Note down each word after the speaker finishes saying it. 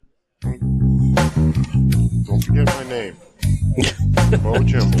Don't forget my name. Bo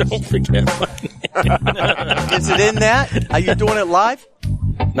Jimbles. Don't forget my name. Is it in that? Are you doing it live?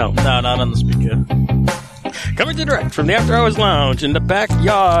 No, not on the speaker. Coming to direct from the After Hours Lounge in the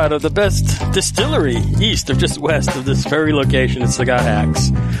backyard of the best distillery east of just west of this very location is Cigar Hacks.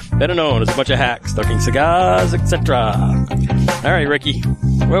 Better known as a bunch of hacks talking cigars, etc. All right, Ricky,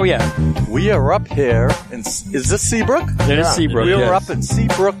 where we at? We are up here is this Seabrook? It is Seabrook, We are yes. up in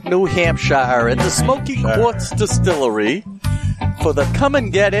Seabrook, New Hampshire at the Smoky Quartz Distillery for the Come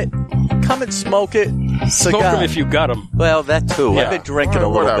and Get It, Come and Smoke It cigar. Smoke them if you got them. Well, that too. Yeah. I've been drinking a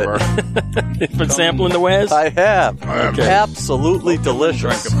little bit. Been sampling the wares? I have. Okay. Absolutely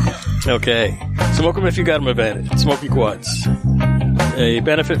delicious. Okay. Smoke them if you got them event. Smoky Quartz. A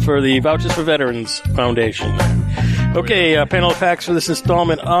benefit for the Vouchers for Veterans Foundation. Okay, panel of facts for this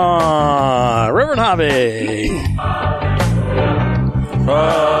installment are Reverend Harvey.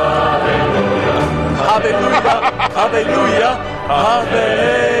 Hallelujah. Hallelujah.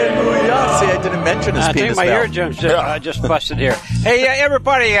 Hallelujah. See, I didn't mention his I penis think my valve. eardrums just busted here. Hey,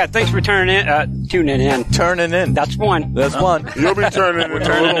 everybody, thanks for tuning in. Turning in. That's one. There's one. You'll be turning in a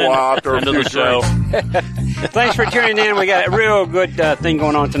little while after a End of few the show. drinks. Thanks for tuning in. We got a real good thing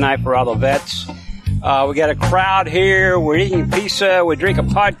going on tonight for all the vets. We got a crowd here. We're eating pizza. We're drinking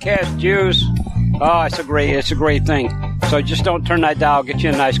podcast juice. Oh, it's a great thing. So just don't turn that dial. Get you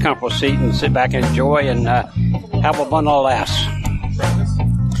a nice, comfortable seat and sit back and enjoy and have a bundle of laughs.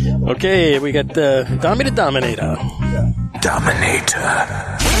 Okay, we got Dommy the Dominator.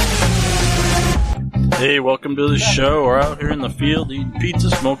 Hey, welcome to the show. We're out here in the field eating pizza,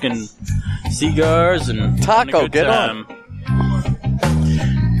 smoking cigars, and having a Taco, good get time.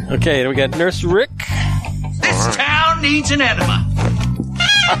 Okay, then we got Nurse Rick. This town needs an enema.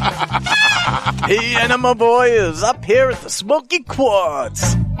 Hey, Enema Boy is up here at the Smoky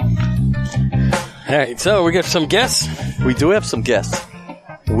Quartz. All right, so we got some guests. We do have some guests.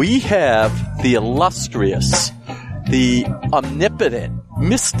 We have the illustrious, the omnipotent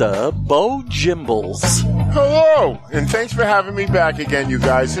Mr. Bo Jimbles. Hello, and thanks for having me back again, you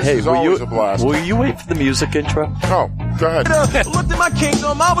guys. This is always a blast. Will you wait for the music intro? Oh, go ahead. Looked at my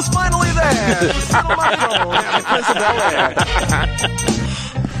kingdom, I was finally there. Sit on my throne, at the Prince of Bel-Air.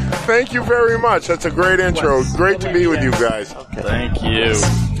 Thank you very much. That's a great intro. Great to be with you guys. Thank you.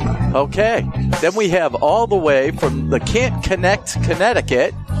 Okay. Then we have all the way from the Can't Connect,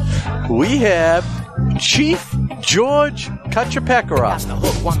 Connecticut, we have Chief George Kachapekarov.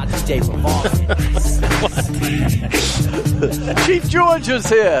 Chief George is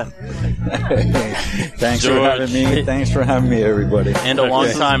here. Thanks George. for having me. Thanks for having me, everybody. And a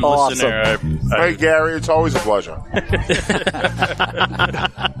long-time Awesome. listener. Hey, Gary, it's always a pleasure.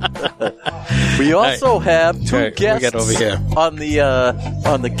 We also have two All right, we guests got over here. on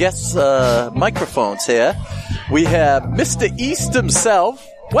the guests' microphones here. We have Mr. East himself,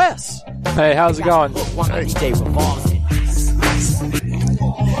 Wes. Hey, how's it going?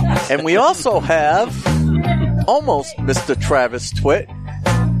 And we also have almost Mr. Travis Twit.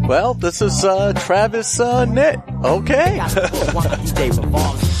 Well, this is Travis Knit. Okay.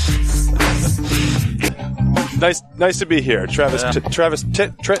 Nice to be here. Travis,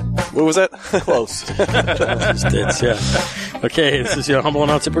 what was that? Close. Tits, yeah. Okay, this is your humble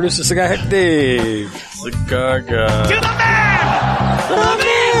announcer, producer, Cigar Heck Dave. Cigar guy.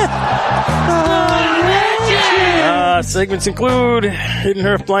 Segments include Hidden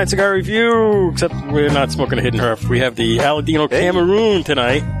Herf Blind Cigar Review, except we're not smoking a Hidden Herf. We have the Aladino Cameroon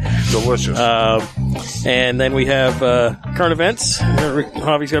tonight. Delicious. And then we have current events.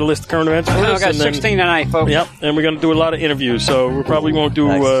 Harvey's got a list of current events for I us. got and then, 16 tonight, folks. Yep, and we're going to do a lot of interviews, so we probably won't do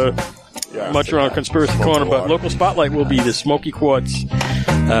much around Conspiracy Corner, but Local Spotlight will be the Smoky Quartz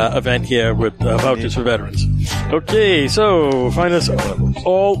event here with Vouchers for Veterans. Okay, so find us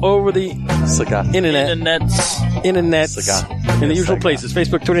all over the Cigar. internet. Cigar. In the usual places.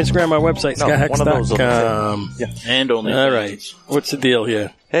 Facebook, Twitter, Instagram, our website, No, one of those will do. skyhacks.com. Yeah. And only. All right. What's the deal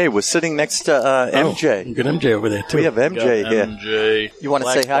here? Hey, we're sitting next to MJ. Oh, good MJ over there, too. We have MJ here. MJ. You wanna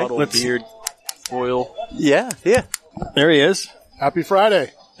say hi? Let's beard foil. Yeah. There he is. Happy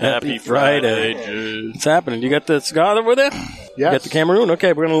Friday. Happy Friday, Jude. What's happening? You got the cigar over there? Yes. You got the Cameroon?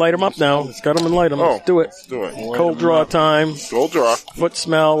 Okay, we're going to light them up now. Let's got them and light them. Let's do it. Let's do it. Cold draw time. Gold draw. Foot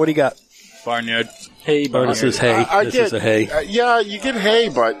smell. What do you got? Barnyard. Hey, Oh, this is hay. This is a hay. Yeah, you get hay,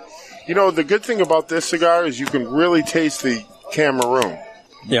 but, you know, the good thing about this cigar is you can really taste the Cameroon.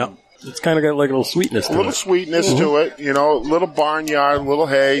 Yeah. It's kind of got like a little sweetness to A little it. sweetness to it, you know, little barnyard, a little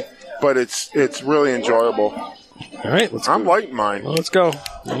hay, but it's really enjoyable. All right, let's I'm go. lighting mine. Well, let's go.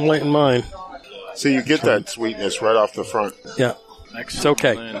 I'm lighting mine. So you get that sweetness right off the front. Yeah. It's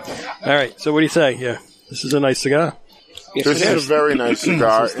okay. All right, so what do you say? Yeah. This is a nice cigar. Yes, This it is a very nice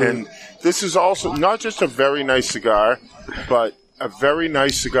cigar, and this is also not just a very nice cigar, but a very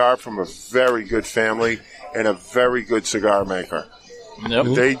nice cigar from a very good family and a very good cigar maker. Yep.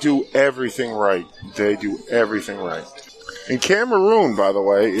 They do everything right. They do everything right. And Cameroon, by the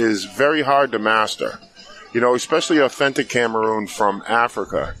way, is very hard to master. Especially authentic Cameroon from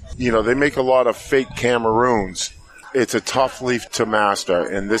Africa. They make a lot of fake Cameroons. It's a tough leaf to master,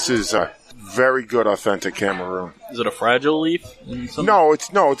 and this is a very good authentic Cameroon. Is it a fragile leaf? No,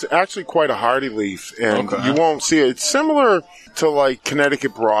 it's actually quite a hardy leaf, and Okay. you won't see it. It's similar to like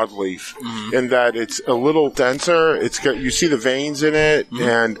Connecticut broadleaf in that it's a little denser. You see the veins in it,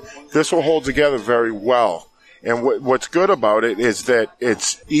 and this will hold together very well. And what's good about it is that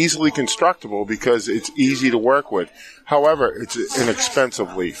it's easily constructible because it's easy to work with. However, it's an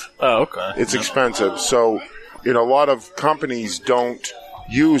expensive leaf. Oh, okay. It's expensive. So, a lot of companies don't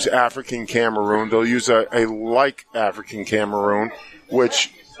use African Cameroon. They'll use a like African Cameroon,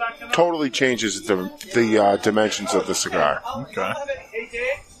 which totally changes the dimensions of the cigar. Okay.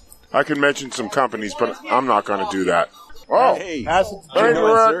 I can mention some companies, but I'm not going to do that. Oh, Hey, thank how you you,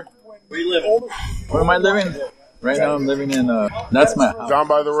 doing, Rick. sir? Where am I living? Right now I'm living in, that's my house. Down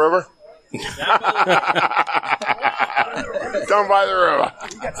by the river? Down by the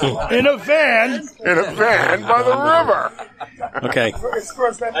river. In a van. In a van by the river. Okay.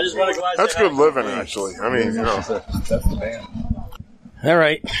 That's good living, actually. I mean, That's the band. All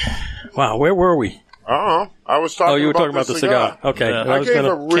right. Wow, where were we? I don't know. I was talking Oh, you were talking about about the cigar. Okay. Yeah. I I was gave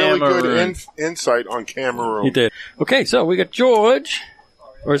gonna, a really good Cameroon. insight on Cameroon. You did. Okay, so we got George,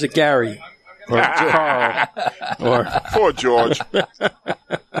 or is it Gary? Or Carl? Or Poor George.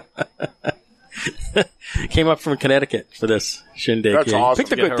 came up from Connecticut for this shindig. That's here. You awesome.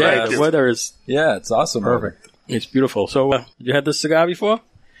 picked a good Get day. harassed. The weather is Yeah, it's awesome. perfect. It's beautiful. So, you had this cigar before?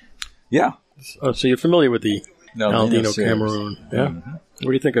 Yeah. Oh, so you're familiar with the No, Aldino series. Cameroon. Yeah? What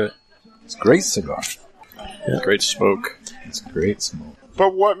do you think of it? It's a great cigar. Great smoke. It's great smoke.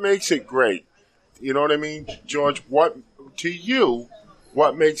 But what makes it great? You know what I mean, George? What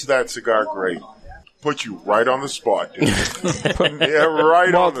makes that cigar great? Put you right on the spot, dude. Yeah,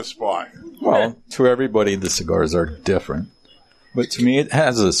 right on the spot. Well, to everybody, the cigars are different. But to me, it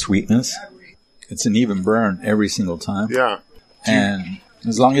has a sweetness. It's an even burn every single time. Yeah. And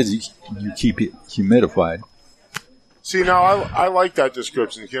as long as you keep it humidified. See, now I like that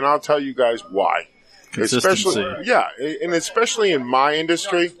description, and I'll tell you guys why. Consistency. Especially in my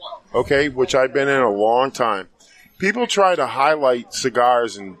industry, okay, which I've been in a long time. People try to highlight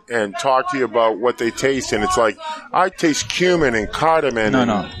cigars and talk to you about what they taste, and it's like, I taste cumin and cardamom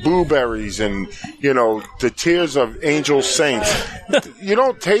and blueberries and, the tears of angel saints. You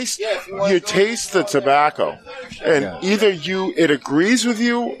don't taste, you taste the tobacco. And either it agrees with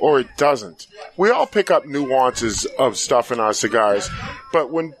you or it doesn't. We all pick up nuances of stuff in our cigars,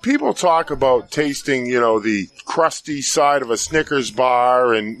 but when people talk about tasting, the crusty side of a Snickers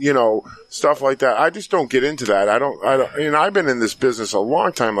bar and, stuff like that, I just don't get into that. I've been in this business a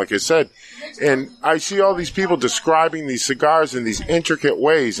long time, like I said, and I see all these people describing these cigars in these intricate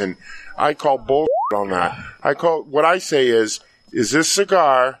ways, and I call bullshit on that. What I say is this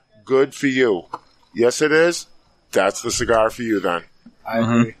cigar good for you? Yes, it is. That's the cigar for you then. I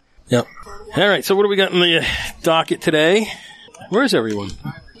agree. Yep. All right, so what do we got in the docket today? Where's everyone?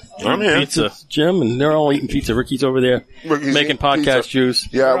 I'm here. Pizza. Jim, and they're all eating pizza. Ricky's over there Ricky's making eating podcast pizza. juice.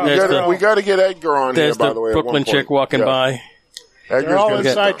 Yeah, we got to get Edgar on here, There's by the the way. at one Brooklyn point. chick walking Yeah. by. Edgar's They're all gonna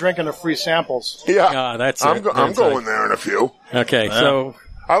inside get drinking the free samples. Yeah, Ah, that's I'm it. I'm That's going it. there in a few. Okay, so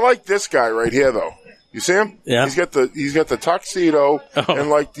I like this guy right here, though. You see him? Yeah. He's got the tuxedo Oh. and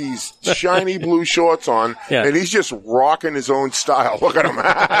like these shiny blue shorts on, Yeah. and he's just rocking his own style. Look at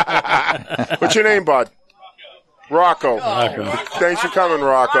him. What's your name, bud? Rocco. Thanks for coming,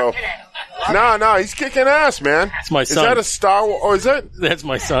 Rocco. No, he's kicking ass, man. It's my Is son. that a Star Wars? Oh, is that? that's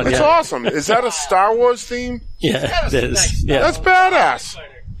my son. That's Yeah, awesome. Is that a Star Wars theme? yeah, it is. Yeah, That's badass.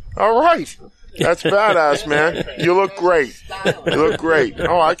 All right. That's badass, man. You look great. You look great.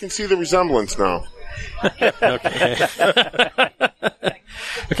 Oh, I can see the resemblance now.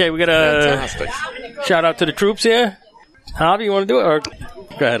 okay. We got a Fantastic. shout out to the troops here. Javi, you want to do it, or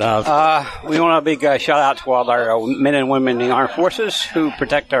go ahead, Javi? We want a big shout out to all our men and women in the armed forces who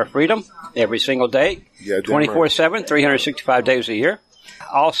protect our freedom every single day, Yeah, damn 24/7, 365 days a year.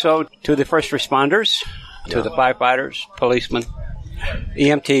 Also to the first responders, to the firefighters, policemen,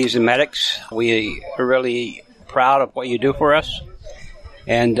 EMTs, and medics. We are really proud of what you do for us,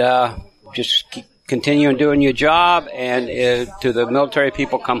 and just keep continuing doing your job. And to the military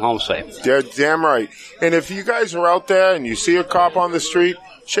people, come home safe. Yeah, damn right. And if you guys are out there and you see a cop on the street,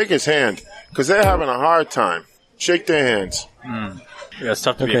 shake his hand. because they're having a hard time. Shake their hands. Yeah, it's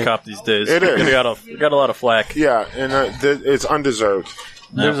tough to be a cop these days. It is. We got a lot of flack. Yeah, and it's undeserved.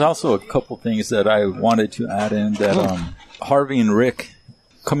 There's also a couple things that I wanted to add in that Harvey and Rick,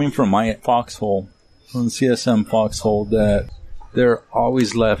 coming from my foxhole, from the CSM foxhole, that they're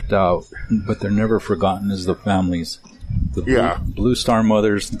always left out, but they're never forgotten as the families. The Blue Star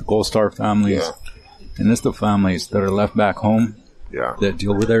mothers, the Gold Star families, and it's the families that are left back home that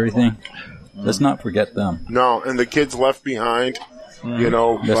deal with everything. Let's not forget them. No, and the kids left behind,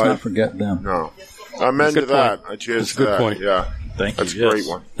 Let's not forget them. No. Amen to that. I cheers to that. Good point. Yeah. Thank you. That's a great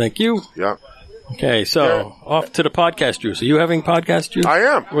one. Thank you. Yeah. Okay, so off to the podcast juice. Are you having podcast juice? I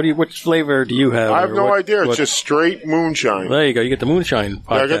am. Which flavor do you have? I have no idea. It's just straight moonshine. There you go. You get the moonshine podcast.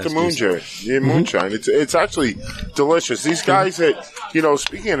 Yeah, I got the moonshine. Yeah, moonshine. It's actually delicious. These guys that,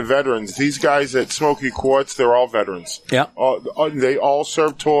 speaking of veterans, these guys at Smoky Quartz, they're all veterans. Yeah. They all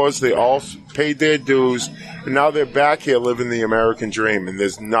served tours. They all paid their dues. And now they're back here living the American dream. And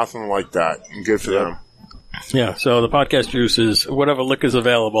there's nothing like that. And good for them. Yeah, so the podcast juice is whatever liquor's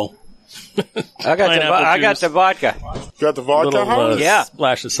available. I got the vodka. You got the vodka? Little,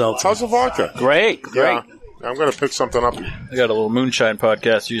 splash of seltzer. How's the vodka? Great. Yeah. I'm going to pick something up. I got a little moonshine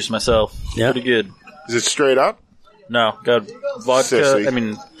podcast juice myself. Yeah. Pretty good. Is it straight up? No, got vodka. Sissy. I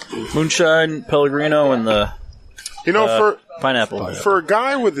mean, moonshine, Pellegrino, and the pineapple. For a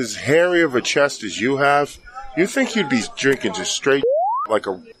guy with as hairy of a chest as you have, you think you'd be drinking just straight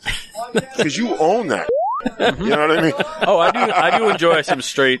because you own that. You know what I mean? Oh, I do enjoy some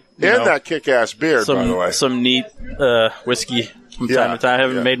straight. That kick-ass beard, by the way. Some neat whiskey from time to time. I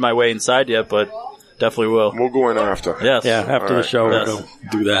haven't made my way inside yet, but definitely will. We'll go in after. Yes. Yeah, after the show, we'll go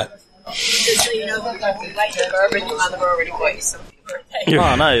do that. Just so you know, like the bourbon, your mother already bought you something for your birthday.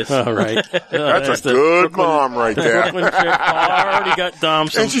 Oh, nice. All right. That's a good mom right there. Brooklyn chick. I already got Dom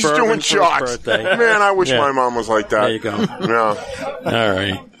some and she's bourbon doing for shots. his birthday. Man, I wish my mom was like that. There you go. Yeah. All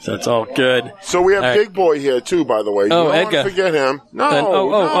right. So it's all good. So we have Big Boy here, too, by the way. Oh, you don't Edgar. want to forget him. No,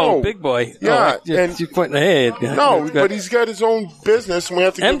 no. Big Boy. Yeah. And you pointing ahead. No, but he's got his own business, and we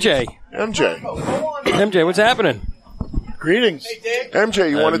have to MJ. MJ, what's happening? Greetings. MJ,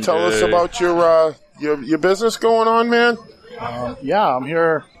 you want to tell us about your business going on, man? Yeah, I'm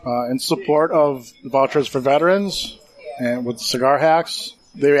here in support of the Vouchers for Veterans and with Cigar Hacks.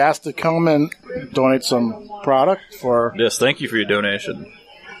 They asked to come and donate some product for... Yes, thank you for your donation.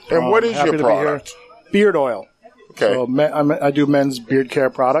 And what is your product? Beard oil. Okay. So I do men's beard care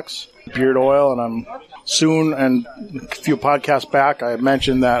products, beard oil, and I'm soon, and a few podcasts back, I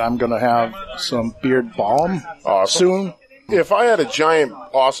mentioned that I'm going to have some beard balm soon. If I had a giant,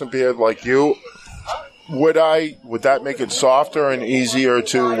 awesome beard like you, would that make it softer and easier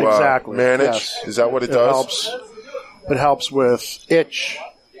to manage? Yes. Is that what it does? It helps with itch.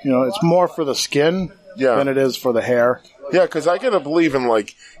 It's more for the skin than it is for the hair. Yeah, because I gotta believe in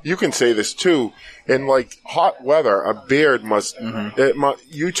you can say this too. In hot weather, a beard must.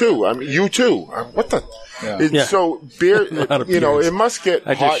 You too. I mean, you too. What the? Yeah. So beard, it must get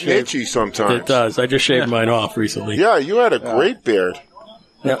hot and itchy sometimes. It does. I just shaved mine off recently. Yeah, you had a great beard.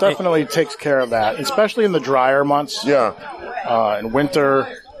 It definitely takes care of that, especially in the drier months. Yeah. In winter,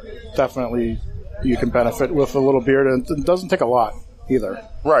 definitely you can benefit with a little beard, and it doesn't take a lot either.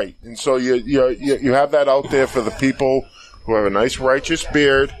 Right, and so you have that out there for the people who have a nice righteous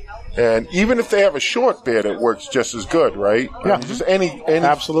beard, and even if they have a short beard, it works just as good, right? Yeah, I mean, just any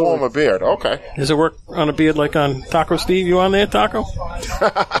form of beard. Okay. Does it work on a beard like on Taco Steve? You on there, Taco?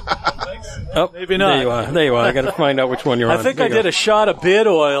 Oh, maybe not. There you are. I got to find out which one you're on. I think I did a shot of beard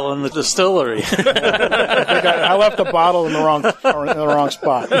oil in the distillery. I left the bottle in the wrong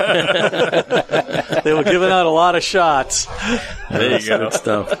spot. They were giving out a lot of shots. There you go. Good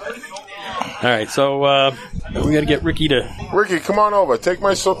stuff. All right, so we got to get Ricky to... Ricky, come on over. Take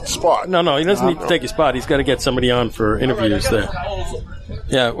my spot. No, he doesn't need to take his spot. He's got to get somebody on for interviews there.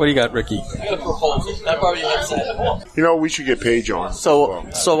 Yeah, what do you got, Ricky? We should get Paige on.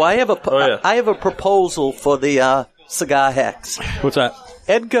 So I have I have a proposal for the Cigar Hacks. What's that?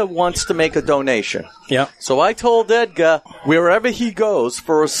 Edgar wants to make a donation. Yeah. So I told Edgar, wherever he goes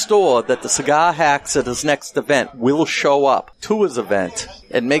for a store, that the Cigar Hacks at his next event will show up to his event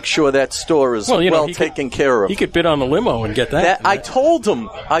and make sure that store is taken care of. He could bid on the limo and get that. I told him.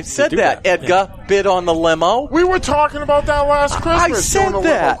 I said that. Edgar, bid on the limo. We were talking about that last Christmas. I said doing the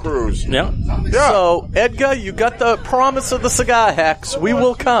that. limo cruise. Yeah. So, Edgar, you got the promise of the Cigar Hacks. We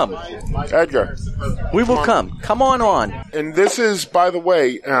will come. Edgar. We will come. Come on. And this is, by the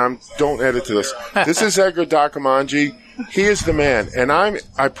way, don't edit to this. This is Edgar Dakamanji. He is the man. And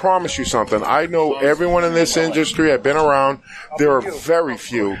I promise you something. I know everyone in this industry. I've been around. There are very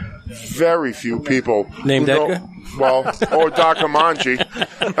few very few people named who Edgar. Well, or Doc Amanji.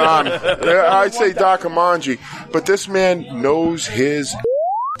 I'd say Doc Amanji, but this man knows his.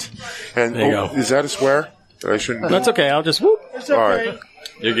 And there you go. Is that a swear? That I shouldn't. That's okay. I'll just whoop. It's okay. All right.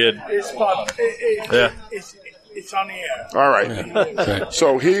 You're good. It's on the air. All right.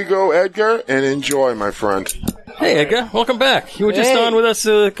 So here you go, Edgar, and enjoy, my friend. Hey, Edgar. Welcome back. You were just on with us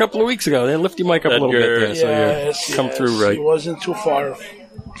a couple of weeks ago. Then lift your mic up a little bit there, so you come through right. It wasn't too far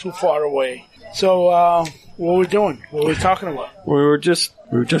away. So, what were we doing? What were we talking about? We were just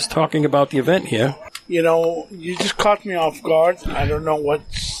talking about the event here. You know, you just caught me off guard. I don't know what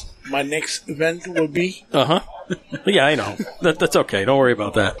my next event will be. Yeah, I know. That's okay. Don't worry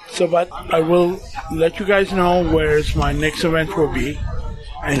about that. So, but I will let you guys know where my next event will be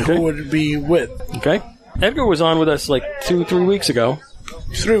and who it will be with. Okay. Edgar was on with us like 2-3 weeks ago.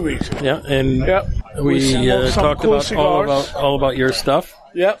 3 weeks ago. Yeah, and we talked cool about all about your stuff.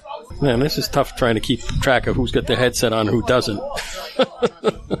 Yep. Man, this is tough trying to keep track of who's got their headset on and who doesn't.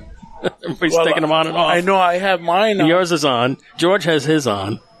 Everybody's taking them on and off. I know I have mine on. Yours is on. George has his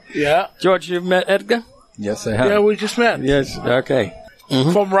on. Yeah. George, you've met Edgar? Yes, I have. Yeah, we just met. Yes, okay.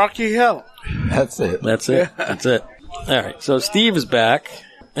 Mm-hmm. From Rocky Hill. That's it. That's it. That's it. All right, so Steve is back.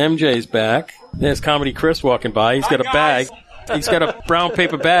 MJ's back. There's Comedy Chris walking by. He's got a bag. He's got a brown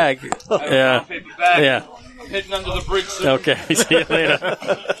paper bag. Yeah. Yeah. Hidden under the bridge. Okay, see you later.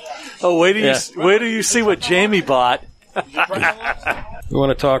 Oh, wait till you see what Jamie bought. We want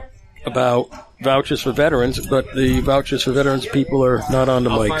to talk about vouchers for veterans, but the vouchers for veterans people are not on the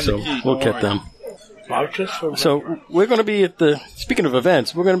mic, so we'll get them. Vouchers for So we're going to be at speaking of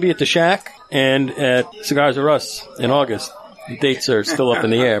events, we're going to be at the Shack and at Cigars R Us in August. The dates are still up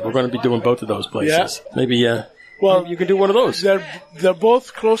in the air. We're going to be doing both of those places. Yeah. Maybe you can do one of those. They're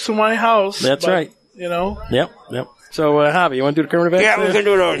both close to my house. That's right. You know? Yep. So, Javi, you want to do the current events? Yeah, we can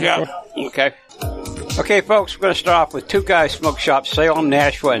do those, yeah. Okay. Okay, folks, we're going to start off with Two Guys Smoke Shop, Salem,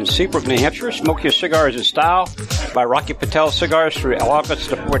 Nashua, and Seabrook, New Hampshire. Smoke your cigars in style by Rocky Patel Cigars through August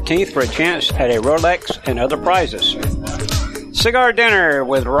the 14th for a chance at a Rolex and other prizes. Cigar dinner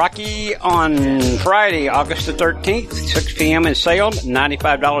with Rocky on Friday, August the 13th, 6 p.m. in Salem,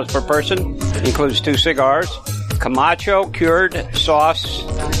 $95 per person. Includes 2 cigars, Camacho cured sauce,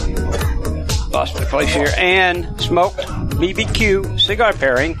 lost my place here, and smoked BBQ cigar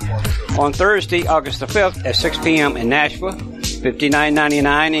pairing on Thursday, August the 5th at 6 p.m. in Nashua.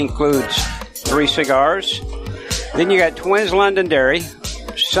 $59.99 includes 3 cigars. Then you got Twins Londonderry.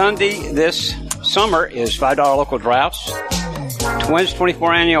 Sunday this summer is $5 local drafts. Twins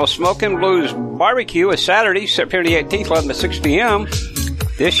 24 Annual Smokin' Blues Barbecue is Saturday, September the 18th, 11 to 6 p.m.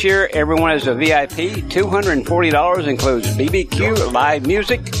 This year, everyone is a VIP. $240 includes BBQ, live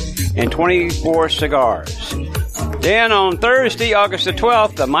music, and 24 cigars. Then on Thursday, August the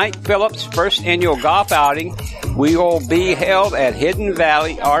 12th, the Mike Phillips first annual golf outing will be held at Hidden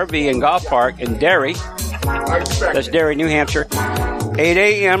Valley RV and Golf Park in Derry. That's Derry, New Hampshire. 8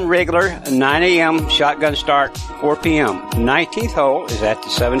 a.m. regular, 9 a.m. shotgun start, 4 p.m. 19th hole is at the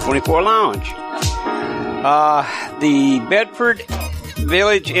 724 Lounge. The Bedford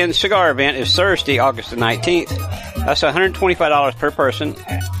Village Inn Cigar event is Thursday, August the 19th. That's $125 per person.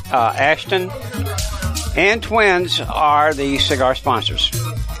 Ashton and Twins are the cigar sponsors.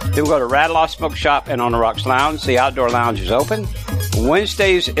 Then we'll go to Rattle Off Smoke Shop and On the Rocks Lounge. The outdoor lounge is open.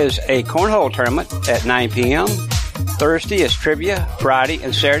 Wednesdays is a cornhole tournament at 9 p.m. Thursday is trivia. Friday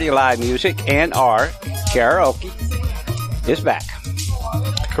and Saturday live music and our karaoke is back.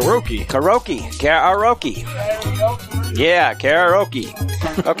 Karaoke. Yeah,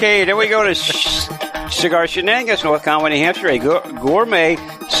 karaoke. Okay, then we go to Cigar Shenanigans, North Conway, New Hampshire, a gourmet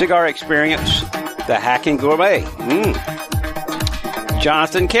cigar experience, the Hacking Gourmet.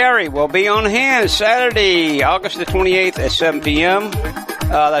 Jonathan Carey will be on hand Saturday, August the 28th at 7 p.m.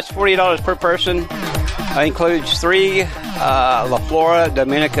 That's $40 per person. Includes 3 La Flora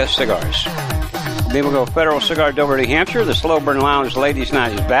Dominica cigars. Then we'll go Federal Cigar Dover, New Hampshire. The Slow Burn Lounge Ladies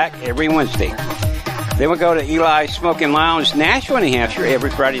Night is back every Wednesday. Then we'll go to Eli Smoking Lounge, Nashua, New Hampshire. Every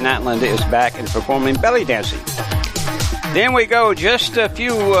Friday night, Linda is back and performing belly dancing. Then we go just a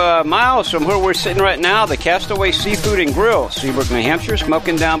few miles from where we're sitting right now, the Castaway Seafood and Grill, Seabrook, New Hampshire,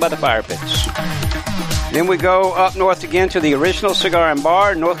 smoking down by the fire pits. Then we go up north again to the Original Cigar and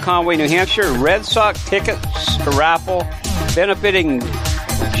Bar, North Conway, New Hampshire. Red Sox tickets raffle benefiting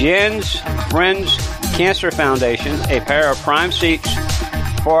Jen's Friends Cancer Foundation, a pair of prime seats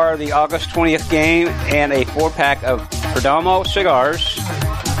for the August 20th game, and a 4-pack of Perdomo cigars.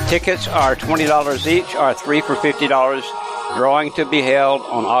 Tickets are $20 each, or 3 for $50. Drawing to be held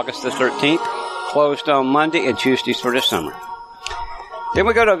on August the 13th. Closed on Monday and Tuesdays for the summer. Then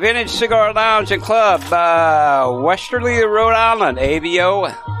we go to Vintage Cigar Lounge and Club, Westerly, Rhode Island, ABO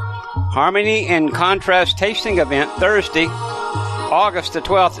Harmony and Contrast Tasting Event, Thursday, August the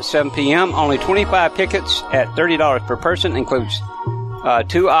 12th at 7 p.m. Only 25 tickets at $30 per person. Includes 2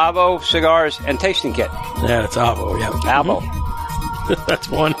 Avo cigars and tasting kit. Yeah, it's Avo, yeah. Avo. That's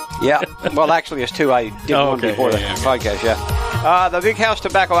one. Yeah. Well, actually, it's 2. I did one before the podcast, yeah. The Big House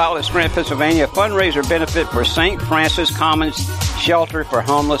Tobacco Outlet, Sprint, Pennsylvania, fundraiser benefit for St. Francis Commons Shelter for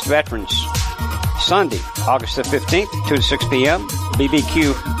Homeless Veterans. Sunday, August the 15th, 2 to 6 p.m.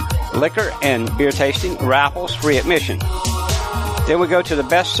 BBQ liquor and beer tasting, raffles, free admission. Then we go to the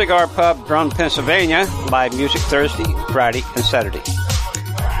Best Cigar Pub, Drum, Pennsylvania, live music Thursday, Friday, and Saturday.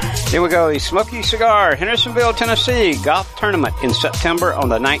 Then we go to the Smoky Cigar, Hendersonville, Tennessee, golf tournament in September on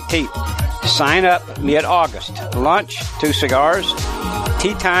the 19th. Sign up mid-August. Lunch, 2 cigars.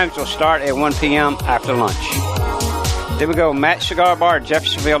 Tea times will start at 1 p.m. after lunch. Then we go Matt Cigar Bar,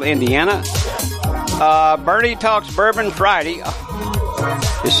 Jeffersonville, Indiana. Bernie Talks Bourbon Friday.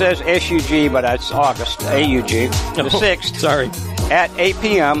 It says SUG, but it's August, AUG, the 6th. Sorry. At 8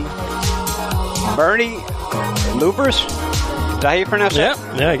 p.m. Bernie Lubers, is that how you pronounce it?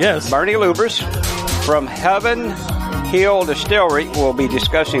 Yeah, I guess. Bernie Lubers from Heaven Hill Distillery will be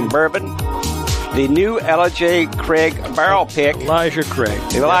discussing bourbon. The new Ella J. Craig barrel pick. Elijah Craig.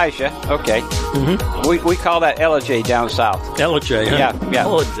 Elijah, okay. Mm-hmm. We call that Ella J down south. Ella J, huh? Yeah.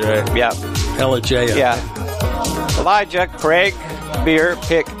 Ella J. Yeah. Ella J. Yeah. Elijah Craig, beer,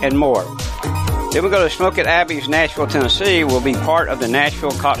 pick, and more. Then we go to Smoke at Abbey's, Nashville, Tennessee. Will be part of the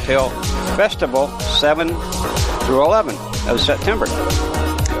Nashville Cocktail Festival, 7 through 11 of September.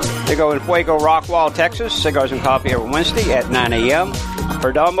 They go in Fuego, Rockwall, Texas. Cigars and coffee every Wednesday at 9 a.m.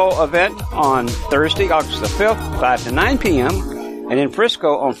 Perdomo event on Thursday, August the 5th, 5 to 9 p.m. And in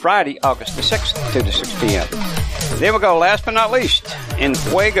Frisco on Friday, August the 6th, 2 to 6 p.m. Then we go, last but not least, in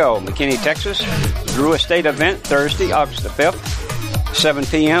Fuego, McKinney, Texas. Drew Estate event Thursday, August the 5th, 7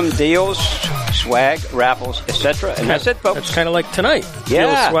 p.m. Deals, swag, raffles, etc. And that's it, folks. That's kind of like tonight. Yeah.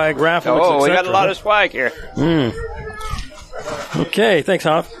 Deals, swag, raffles, Oh, et we got cetera. a lot of swag here. Okay, thanks,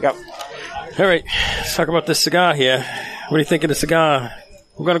 Hoff. Yep. All right, let's talk about this cigar here. What do you think of the cigar?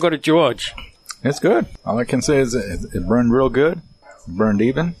 We're going to go to George. It's good. All I can say is it burned real good. It burned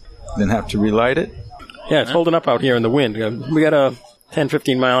even. Didn't have to relight it. Yeah, it's holding up out here in the wind. We got a 10,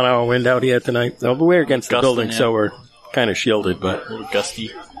 15 mile an hour wind out here tonight. We're against the building, so we're kind of shielded, but a little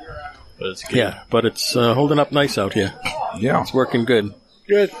gusty. But it's good. Yeah, but it's holding up nice out here. Yeah. It's working good.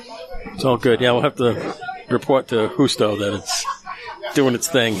 Good. It's all good. Yeah, we'll have to report to Justo that it's doing its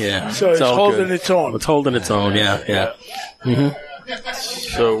thing here. So it's all holding good. its own. It's holding its own, yeah. Mm-hmm.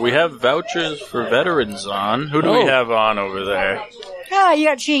 So we have vouchers for veterans on. Who do we have on over there? Ah, you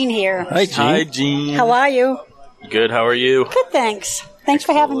got Jean here. Hi, Jean. Hi, Jean. How are you? Good. How are you? Good, thanks. Thanks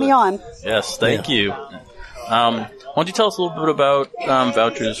for having me on. Yes, thank you. Why don't you tell us a little bit about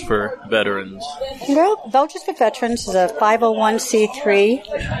vouchers for veterans? Well, Vouchers for Veterans is a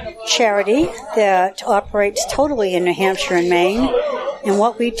 501c3 charity that operates totally in New Hampshire and Maine. And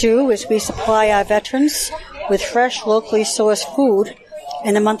what we do is we supply our veterans with fresh, locally sourced food.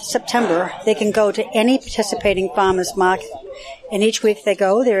 In the month of September, they can go to any participating farmers market. And each week they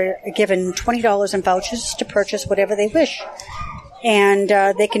go, they're given $20 in vouchers to purchase whatever they wish. And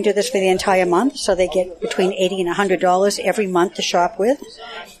they can do this for the entire month, so they get between $80 and $100 every month to shop with.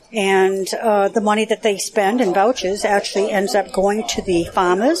 And the money that they spend in vouchers actually ends up going to the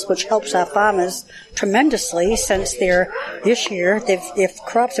farmers, which helps our farmers tremendously since this year their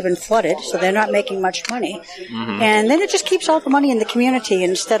crops have been flooded, so they're not making much money. Mm-hmm. And then it just keeps all the money in the community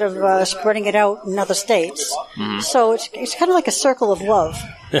instead of spreading it out in other states. Mm-hmm. So it's kind of like a circle of love.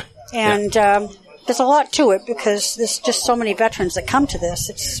 And there's a lot to it because there's just so many veterans that come to this.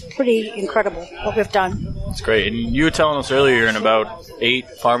 It's pretty incredible what we've done. It's great. And you were telling us earlier you're in about 8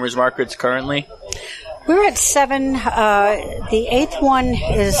 farmers markets currently? We're at 7. The 8th one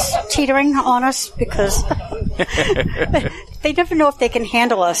is teetering on us because they never know if they can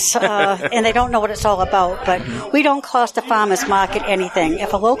handle us, and they don't know what it's all about. But we don't cost a farmer's market anything.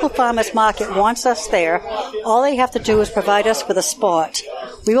 If a local farmer's market wants us there, all they have to do is provide us with a spot.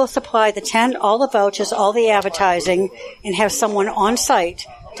 We will supply the tent, all the vouchers, all the advertising, and have someone on site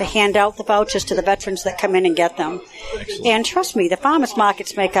to hand out the vouchers to the veterans that come in and get them. Excellent. And trust me, the farmers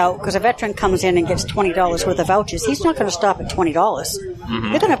markets make out, because a veteran comes in and gets $20 worth of vouchers, he's not going to stop at $20. Mm-hmm.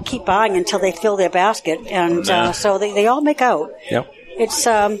 They're going to keep buying until they fill their basket, and so they all make out. Yep. It's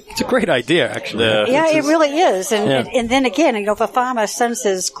a great idea, actually. It really is. And then again, if a farmer sends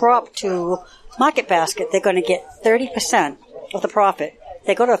his crop to Market Basket, they're going to get 30% of the profit.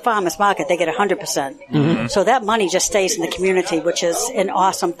 they go to a farmer's market, they get 100%. So that money just stays in the community, which is an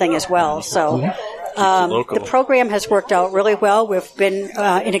awesome thing as well. So the program has worked out really well. We've been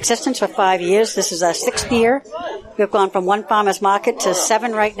in existence for 5 years. This is our 6th year. We've gone from 1 farmer's market to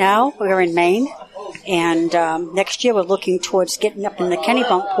 7 right now. We're in Maine. And next year we're looking towards getting up in the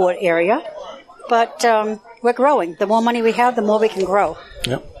Kennebunkport area. But we're growing. The more money we have, the more we can grow.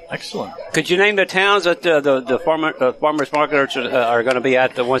 Yep. Excellent. Could you name the towns that the farmers markets are going to be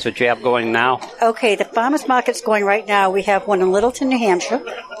at, the ones that you have going now? Okay, the farmers markets going right now, we have one in Littleton, New Hampshire,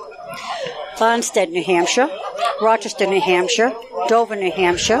 Barnstead, New Hampshire, Rochester, New Hampshire, Dover, New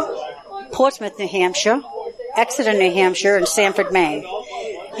Hampshire, Portsmouth, New Hampshire, Exeter, New Hampshire, and Sanford, Maine.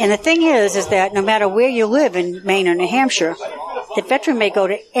 And the thing is that no matter where you live in Maine or New Hampshire, the veteran may go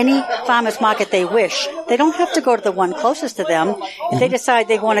to any farmer's market they wish. They don't have to go to the one closest to them. If they decide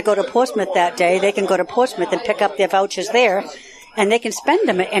they want to go to Portsmouth that day, they can go to Portsmouth and pick up their vouchers there, and they can spend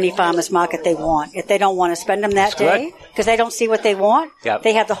them at any farmer's market they want. If they don't want to spend them that day, because they don't see what they want,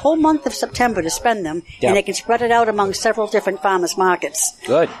 they have the whole month of September to spend them, and they can spread it out among several different farmers markets.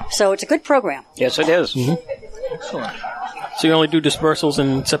 Good. So it's a good program. Yes, it is. Excellent. So you only do dispersals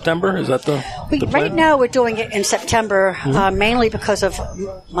in September? Is that the plan? Right now we're doing it in September, mainly because of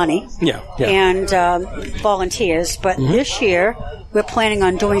money and volunteers. But this year we're planning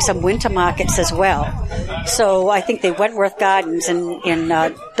on doing some winter markets as well. So I think the Wentworth Gardens in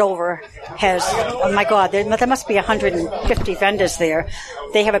Dover has, oh my God, there must be 150 vendors there.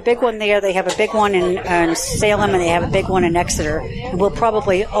 They have a big one there. They have a big one in Salem, and they have a big one in Exeter. And we'll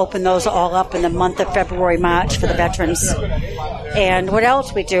probably open those all up in the month of February, March for the veterans. And what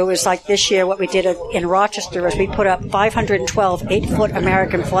else we do is, like this year, what we did in Rochester is we put up 512 8-foot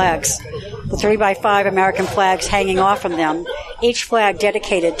American flags, the 3x5 American flags hanging off from them, each flag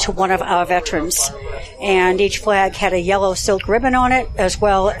dedicated to one of our veterans. And each flag had a yellow silk ribbon on it, as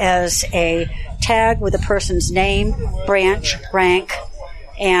well as a tag with a person's name, branch, rank.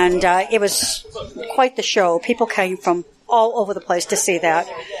 And it was quite the show. People came from all over the place to see that.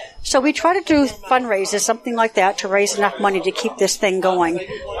 So we try to do fundraisers, something like that, to raise enough money to keep this thing going.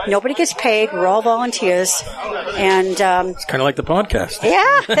 Nobody gets paid. We're all volunteers. And it's kind of like the podcast.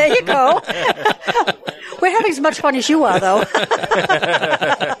 Yeah, there you go. We're having as much fun as you are, though.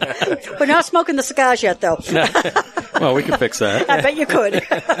 We're not smoking the cigars yet, though. Well, we can fix that. I bet you could.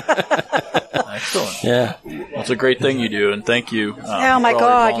 Excellent. Yeah. Well, it's a great thing you do, and thank you. Oh, my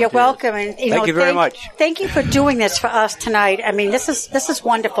God. You're welcome. And, thank you very much. Thank you for doing this for us tonight. I mean, this is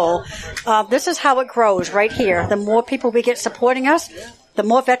wonderful. This is how it grows right here. The more people we get supporting us, the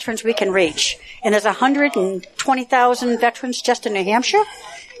more veterans we can reach. And there's 120,000 veterans just in New Hampshire.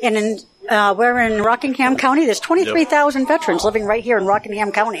 And we're in Rockingham County. There's 23,000 veterans living right here in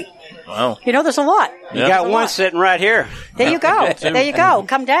Rockingham County. Wow. You know, there's a lot. You got one sitting right here. There you go. There you go.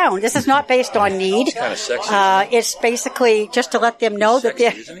 Come down. This is not based on need. It's kind of sexy. It's basically just to let them know that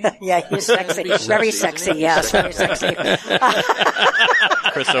they're... Yeah, he's sexy. Very sexy, yes. Very sexy.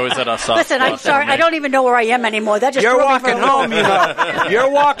 Chris always had a soft Listen, I'm sorry. I don't even know where I am anymore. That just You're walking home, you know. You're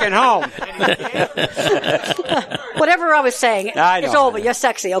walking home. Whatever I was saying, it's over. You're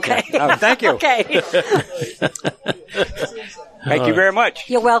sexy, okay? Oh, thank you. Okay. Thank you very much.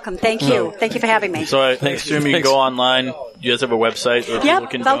 You're welcome. Thank you. Thank you for having me. So I assume you can go online. You guys have a website where people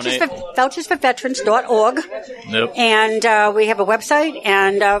can donate? vouchersforveterans.org. Yep. And we have a website,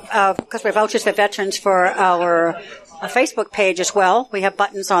 and because we're Vouchers for Veterans for our Facebook page as well. We have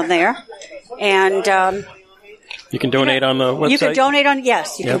buttons on there. And... you can donate on the website? You can donate on,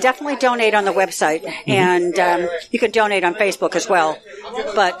 yes. You can definitely donate on the website. And you can donate on Facebook as well.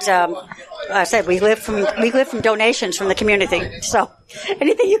 But I said we live from donations from the community. So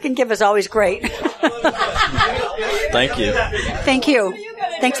anything you can give is always great. Thank you. Thank you.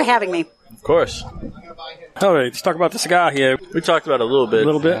 Thanks for having me. Of course. All right, let's talk about the cigar here. We talked about it a little bit.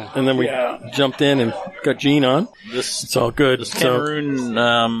 And then we jumped in and got Gene on. It's all good. This Cameroon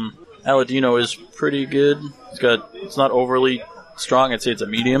Aladino is pretty good. It's not overly strong. I'd say it's a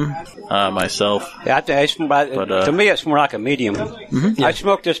medium. Myself. Yeah, to me, it's more like a medium. Mm-hmm. I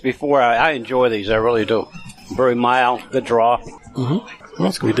smoked this before. I enjoy these. I really do. Very mild. Good draw. Mm-hmm. What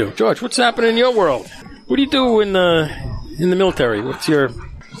else can we do, George? What's happening in your world? What do you do in the military? What's your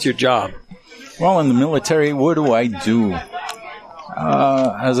job? Well, in the military, what do I do?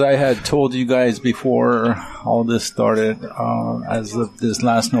 As I had told you guys before all this started, as of this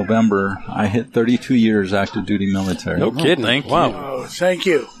last November, I hit 32 years active duty military. No kidding. Thank you. Wow. Oh, thank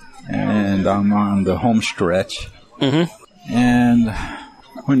you. And I'm on the home stretch. Mm-hmm. And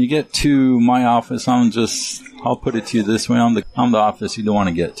when you get to my office, I'll put it to you this way. I'm the office you don't want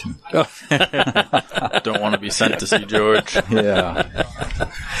to get to. Don't want to be sent to see George. Yeah.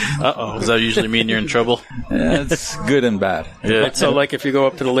 Uh-oh. Does that usually mean you're in trouble? Yeah, it's good and bad. Yeah. So, like, if you go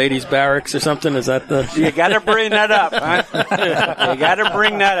up to the ladies' barracks or something, is that the... You got to bring that up, huh? You got to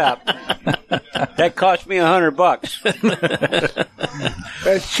bring that up. That cost me $100.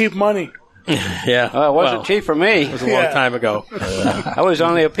 That's cheap money. Yeah. It wasn't cheap for me. It was a long time ago. I was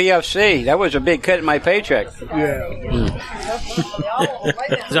only a PFC. That was a big cut in my paycheck. Yeah.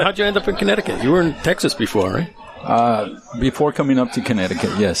 So how'd you end up in Connecticut? You were in Texas before, right? Before coming up to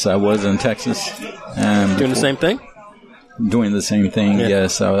Connecticut, yes, I was in Texas. And doing the same thing? Doing the same thing,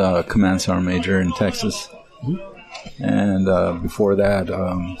 yes. I was a command sergeant major in Texas. Mm-hmm. And before that,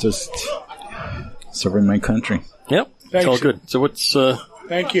 just serving my country. Yep. It's all good. So what's...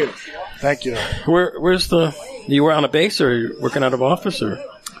 Thank you. Where's you were on a base or you working out of office or?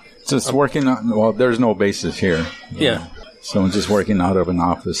 Just working on, well, there's no bases here. Yeah. So I'm just working out of an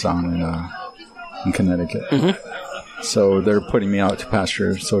office in Connecticut. Mm-hmm. So they're putting me out to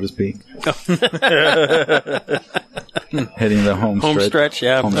pasture, so to speak. Heading the home stretch.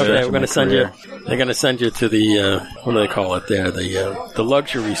 Yeah. Okay, we're going to send you. They're going to send you to the what do they call it there? The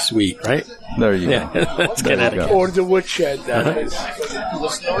luxury suite, right? There you go. That's Connecticut. Or the woodshed. That is.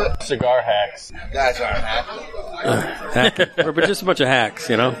 Cigar hacks. Guys aren't hacking. We're just a bunch of hacks,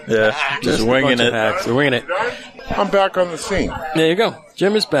 you know. Yeah. Just winging it. We're winging it. I'm back on the scene. There you go.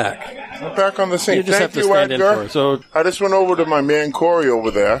 Jim is back. I'm back on the scene. You just Thank have to you, stand Edgar. in for it. So I just went over to my man Corey over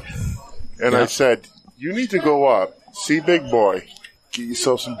there, and I said, "You need to go up, see Big Boy, get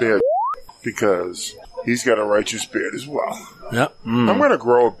yourself some beard, because he's got a righteous beard as well." Yep. I'm going to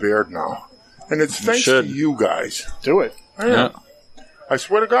grow a beard now, and it's thanks to you guys. Do it. I am. Yeah. I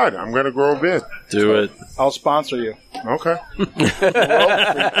swear to God, I'm going to grow a beard. Do it. I'll sponsor you. Okay.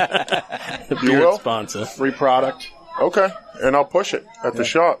 You will? Sponsor. Free product. Okay, and I'll push it at the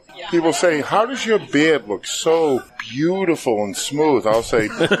shop. People say, "How does your beard look so beautiful and smooth?" I'll say,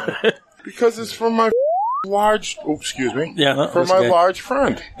 "Because it's from my large, from my large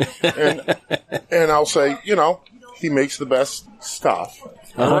friend." And I'll say, he makes the best stuff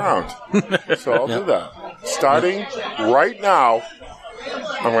around. So I'll do that. Starting right now,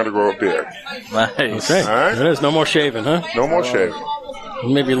 I'm going to grow a beard. Nice. Okay. All right? There's no more shaving, huh? No more shaving.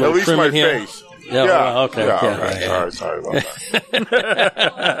 Maybe a little at least trimming my here. face. Yeah. Well, okay. Yeah, Yeah, okay. yeah. All right, sorry about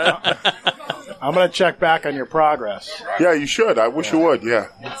that. I'm going to check back on your progress. Yeah, you should. I wish you would. Yeah,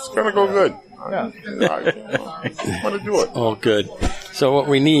 it's going to go good. Yeah. I want to do it. Oh, good. So what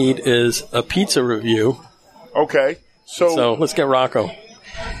we need is a pizza review. Okay. So let's get Rocco.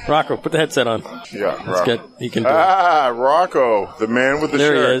 Rocco, put the headset on. Yeah, He can do it. Rocco, the man with the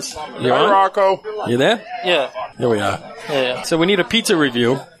there shirt. He is. You Hi, on? Rocco. You there? Yeah. Here we are. Yeah. So we need a pizza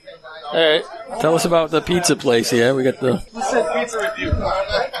review. All right. Tell us about the pizza place here. We got the Pizza review.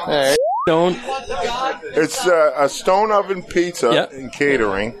 All right. Stone. It's a Stone Oven Pizza and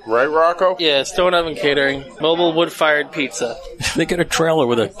Catering, right, Rocco? Yeah, Stone Oven Catering, mobile wood-fired pizza. They got a trailer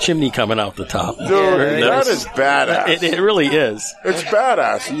with a chimney coming out the top. Dude, that is badass. It really is. It's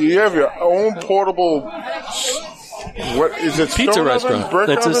badass. You have your own portable. What is it? Pizza stone restaurant. Oven? Brick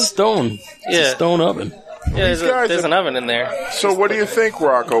That's oven? a stone. It's a stone oven. Yeah, there's an oven in there. So, what do you think,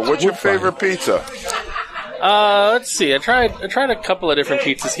 Rocco? What's your favorite pizza? Let's see. I tried a couple of different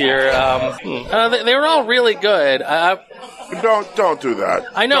pizzas here. They were all really good. Don't do that.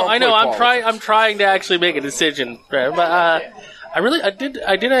 I know. Don't play I'm trying to actually make a decision, but I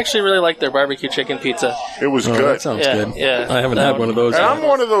did actually really like their barbecue chicken pizza. It was good. That sounds good. Yeah. I haven't had one of those. And I'm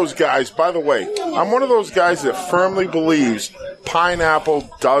one of those guys, by the way, I'm one of those guys that firmly believes pineapple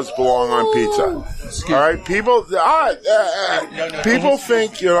does belong on pizza. All right? People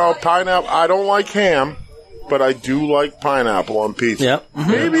think, pineapple, I don't like ham, but I do like pineapple on pizza. Yep.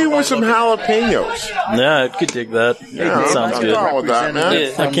 Maybe with some jalapenos. Yeah, I could dig that. Yeah, That sounds I'm good. down with that, man.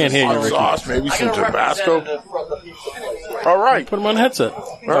 Yeah. I can't hear you, Ricky. Sauce, maybe some Tabasco. All right. Put him on headset.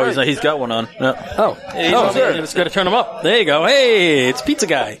 Oh, he's got one on. Yeah. Oh, it's got to turn him up. There you go. Hey, it's Pizza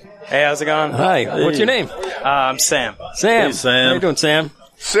Guy. Hey, how's it going? Hi. What's your name? I'm Sam. Sam. Hey, Sam. How you doing, Sam?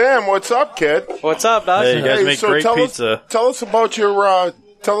 Sam, what's up, kid? What's up, Doc? Hey, you guys make great pizza. Tell us about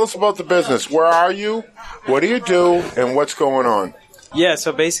tell us about the business. Where are you? What do you do? And what's going on? Yeah,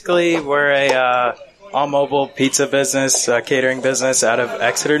 so basically we're a all-mobile pizza business, catering business out of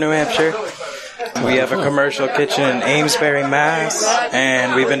Exeter, New Hampshire. We have a commercial kitchen in Amesbury, Mass,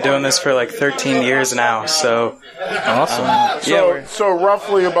 and we've been doing this for like 13 years now. So awesome. So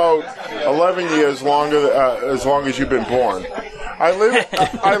roughly about 11 years longer, as long as you've been born.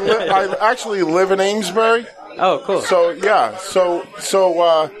 I actually live in Amesbury. Oh, cool. So yeah,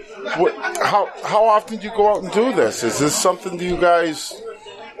 how often do you go out and do this? Is this something that you guys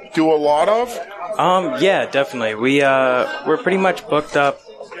do a lot of? Yeah, definitely. We're pretty much booked up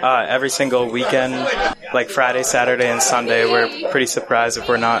every single weekend, like Friday, Saturday, and Sunday. We're pretty surprised if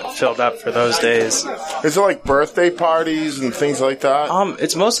we're not filled up for those days. Is it like birthday parties and things like that?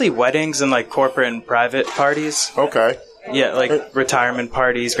 It's mostly weddings and like corporate and private parties. Okay. Yeah, like retirement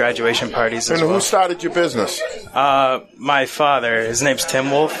parties, graduation parties as And well. who started your business? My father. His name's Tim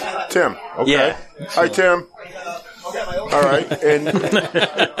Wolf. Tim. Okay. Yeah. Hi, Tim. All right, and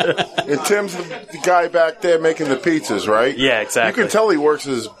Tim's the guy back there making the pizzas, right? Yeah, exactly. You can tell he works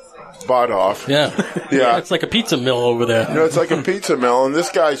his butt off. Yeah. Yeah. It's like a pizza mill over there. You know, it's like a pizza mill, and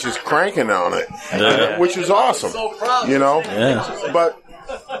this guy's just cranking on it, Yeah. which is awesome. You know? Yeah. But,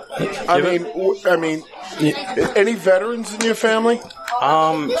 I mean, any veterans in your family?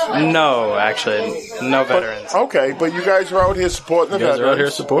 No, actually. No veterans. Okay, but you guys are out here supporting the You guys veterans. are out here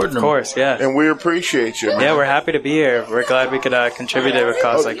supporting them. Of course, yeah. And we appreciate you, man. Yeah, we're happy to be here. We're glad we could contribute to a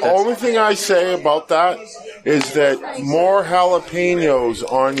cause like The this. only thing I say about that is that more jalapenos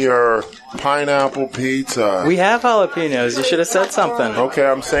on your pineapple pizza. We have jalapenos. You should have said something. Okay,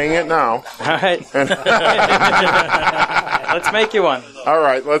 I'm saying it now. All right. Let's make you one. All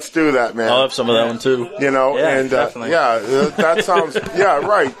right, let's do that, man. I'll have some of that one too. You know, Yeah, and definitely. that sounds. Yeah,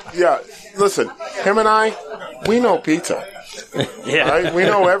 right. Yeah, listen, him and I, we know pizza. Yeah. Right? We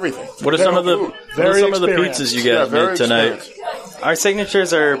know everything. What are some of the pizzas you guys made tonight? experienced. Our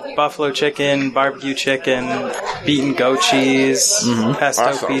signatures are buffalo chicken, barbecue chicken, beaten goat cheese, pesto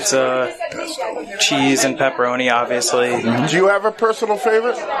Awesome. pizza, cheese and pepperoni, obviously. Do you have a personal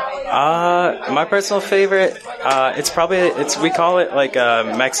favorite? My personal favorite, we call it like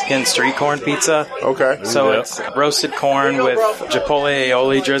a Mexican street corn pizza. Okay. So it's roasted corn with chipotle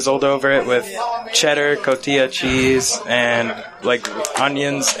aioli drizzled over it with cheddar, cotija cheese, and like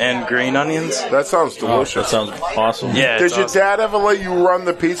onions and green onions. That sounds delicious. That sounds awesome. Yeah. Does it's your awesome. dad ever let you run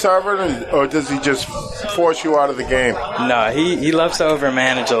the pizza oven, or does he just force you out of the game? No, he loves to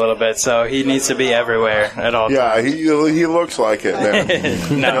overmanage a little bit, so he needs to be everywhere at all Yeah, times. he looks like it,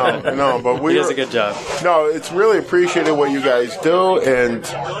 man. no, but we He does a good job. No, it's really appreciated what you guys do, and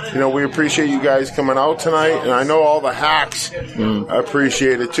we appreciate you guys coming out tonight. And I know all the hacks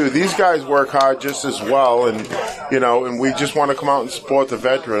appreciate it too. These guys work hard just as well, and and we just want to come out and support the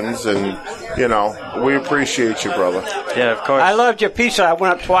veterans, and we appreciate you, brother. Yeah, of course. I loved your pizza. I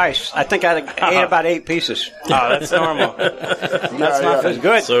went up twice. I think I ate about 8 pieces. Oh, that's normal. That's not as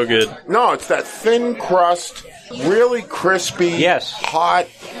good. So good. No, it's that thin crust, really crispy, Yes. hot.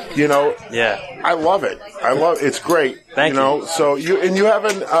 Yeah. I love it. It's great. Thank you. So you have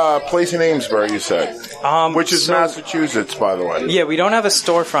a place in Amesbury, you said, which is Massachusetts, by the way. Yeah, we don't have a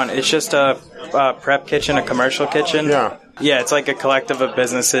storefront. It's just a prep kitchen, a commercial kitchen. Yeah. Yeah, it's like a collective of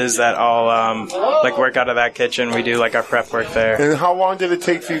businesses that all work out of that kitchen. We do like our prep work there. And how long did it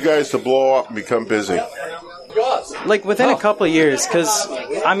take for you guys to blow up and become busy? Like within a couple of years, because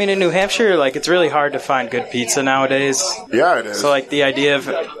in New Hampshire, like it's really hard to find good pizza nowadays. Yeah, it is. So like the idea of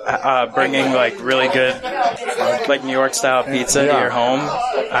bringing like really good, like New York style pizza to your home,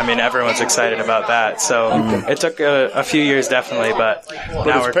 everyone's excited about that. So it took a few years definitely, but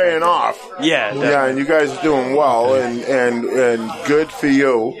now it's paying off. Yeah, definitely. Yeah, and you guys are doing well, and good for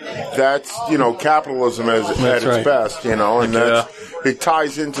you. That's capitalism at its right. best, and it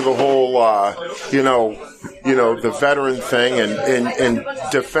ties into the whole the veteran thing and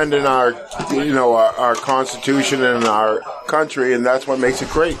defending our Constitution and our country, and that's what makes it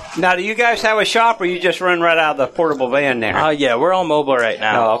great. Now, do you guys have a shop, or you just run right out of the portable van there? Yeah, we're all mobile right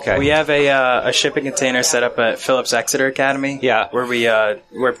now. Oh, okay. We have a shipping container set up at Phillips Exeter Academy. Yeah. Where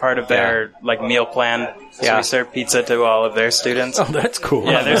we're part of their like meal plan. So Yeah. we serve pizza to all of their students. Oh, that's cool.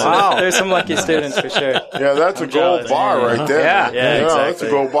 Yeah, there's some lucky students for sure. Yeah, that's a gold bar right there. Yeah. Yeah, That's exactly.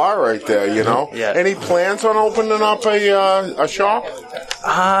 a gold bar right there. Yeah. Any plans on opening up a shop?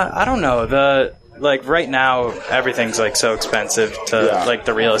 I don't know. Right now, everything's like so expensive to like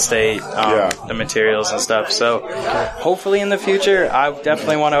the real estate, the materials and stuff. So hopefully in the future, I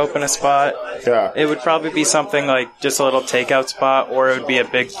definitely want to open a spot. Yeah. It would probably be something like just a little takeout spot, or it would be a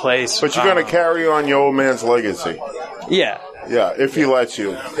big place. But you're going to carry on your old man's legacy. Yeah. Yeah, if he lets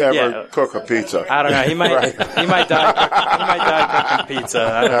you ever cook a pizza. I don't know. He might die cooking pizza.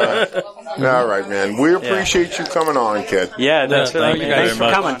 I don't know. All right, man. We appreciate you coming on, kid. Yeah, that's thank you Thanks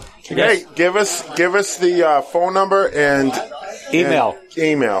for coming. Hey, give us the phone number and Email.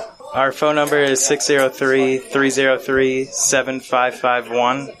 Our phone number is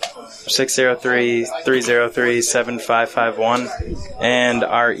 603-303-7551. 603-303-7551. And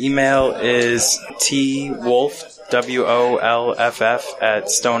our email is twolf, WOLFF, at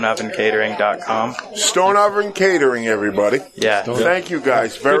stoneovencatering.com. Stone Oven Catering, everybody. Yeah. Thank you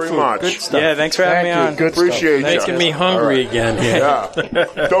guys very much. Good stuff. Yeah, thanks for having me on. Good Appreciate you. Making me hungry again here. Yeah.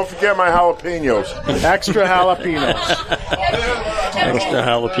 Don't forget my jalapenos. Extra jalapenos. Extra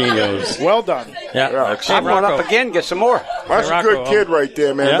jalapenos. Well done. Yeah. I'm going up again, get some more. That's a good kid right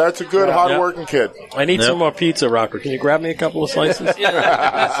there, man. Yeah. That's a good, hard-working kid. I need some more pizza, Rocco. Can you grab me a couple of slices?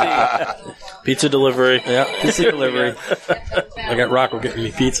 Pizza delivery. Yeah, pizza delivery. I got Rocco getting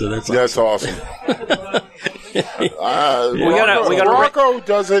me pizza. That's awesome. Rocco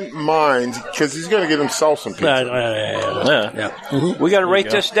doesn't mind because he's going to get himself some pizza. We got to rate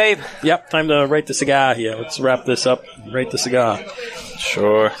this, Dave? Yep, time to rate the cigar here. Let's wrap this up. Rate the cigar.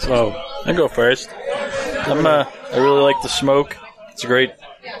 Sure. So, I go first. I really like the smoke. It's a great,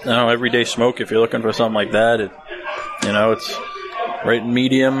 everyday smoke if you're looking for something like that. It's right in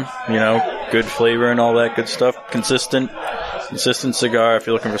medium, good flavor and all that good stuff. Consistent cigar if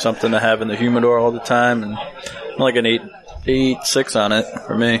you're looking for something to have in the humidor all the time. And like an 8.6 on it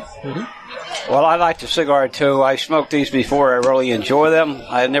for me. Mm-hmm. Well, I like the cigar, too. I smoked these before. I really enjoy them.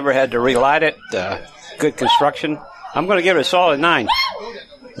 I never had to relight it. Good construction. I'm going to give it a solid 9.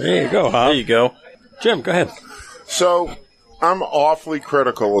 There you go, huh? There you go. Jim, go ahead. So, I'm awfully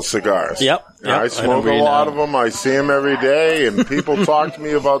critical of cigars. Yep. I smoke a lot of them. I see them every day, and people talk to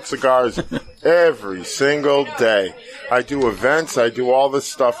me about cigars every single day. I do events. I do all this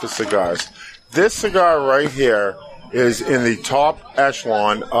stuff for cigars. This cigar right here is in the top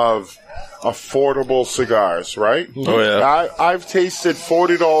echelon of affordable cigars, right? Oh, yeah. I've tasted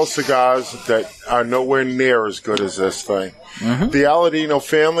 $40 cigars that are nowhere near as good as this thing. Mm-hmm. The Aladino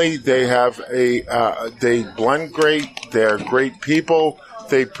family, they have they blend great. They're great people.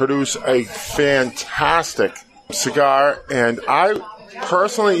 They produce a fantastic cigar. And I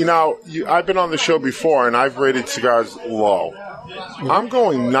personally, I've been on the show before, and I've rated cigars low. I'm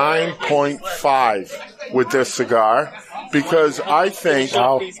going 9.5 with this cigar. Because I think,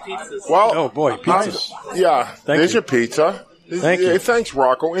 oh boy, pizza. There's your pizza. Thank you. Thanks,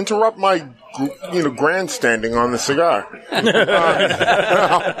 Rocco. Interrupt my, grandstanding on the cigar. I'm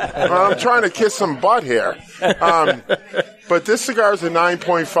trying to kiss some butt here. But this cigar is a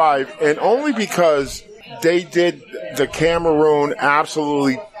 9.5, and only because they did the Cameroon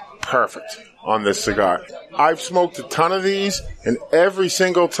absolutely perfect on this cigar. I've smoked a ton of these, and every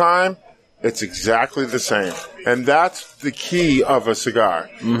single time, it's exactly the same. And that's the key of a cigar.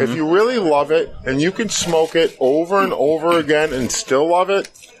 Mm-hmm. If you really love it and you can smoke it over and over again and still love it,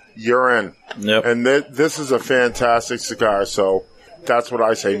 you're in. Yep. And this is a fantastic cigar. So that's what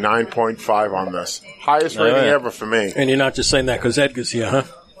I say, 9.5 on this. Highest rating ever for me. And you're not just saying that because Edgar's here,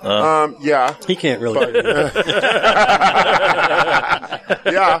 huh? Yeah. He can't really.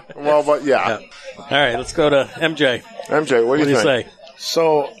 Yeah. Well, but yeah. All right, let's go to MJ. MJ, what do you say?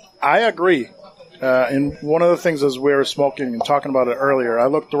 So I agree. And one of the things as we were smoking and talking about it earlier, I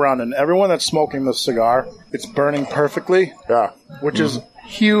looked around and everyone that's smoking this cigar, it's burning perfectly. Yeah. Which is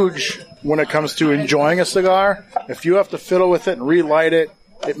huge when it comes to enjoying a cigar. If you have to fiddle with it and relight it,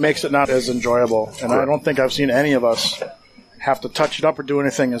 it makes it not as enjoyable. And I don't think I've seen any of us have to touch it up or do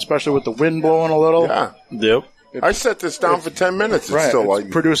anything, especially with the wind blowing a little. Yeah. Yep. I set this down for 10 minutes. It's still like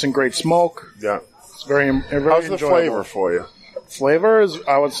producing great smoke. Yeah. It's very enjoyable. How's the flavor for you? Flavor is,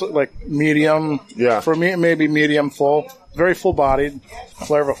 I would say, like medium. Yeah. For me, maybe medium full. Very full-bodied,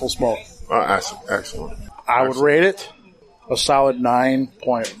 flavorful smoke. Excellent. I would rate it a solid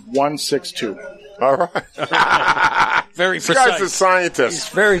 9.162. All right. Very this precise. guy's a scientist.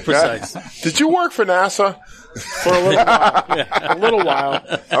 He's very precise. Yeah. Did you work for NASA? For a little while. A little while.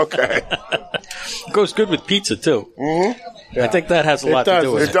 Okay. Goes good with pizza, too. Mm-hmm. Yeah. I think that has a lot to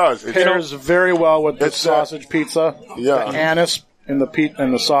do with it. It does. It pairs very well with the sausage pizza. Yeah. The anise in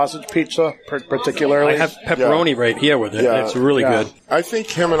the sausage pizza, particularly. I have pepperoni right here with it. Yeah. It's really good. I think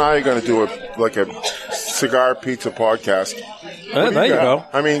him and I are going to do a cigar pizza podcast. There you go.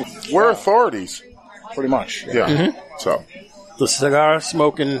 I mean, we're authorities. Pretty much. Yeah. Mm-hmm. So the cigar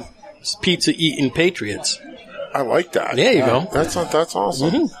smoking, pizza eating patriots. I like that. There you go. That's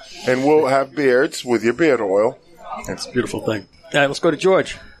awesome. Mm-hmm. And we'll have beards with your beard oil. That's a beautiful thing. All right, let's go to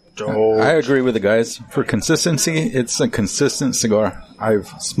George. I agree with the guys. For consistency, it's a consistent cigar. I've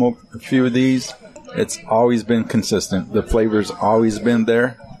smoked a few of these. It's always been consistent. The flavor's always been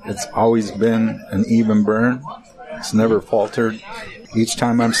there. It's always been an even burn. It's never faltered each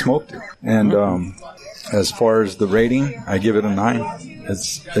time I've smoked it. And as far as the rating, I give it a 9.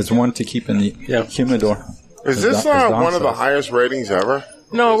 It's one to keep in the humidor. Is this one of the highest ratings ever?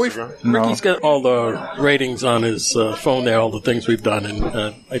 No, this cigar? Ricky's got all the ratings on his phone there, all the things we've done,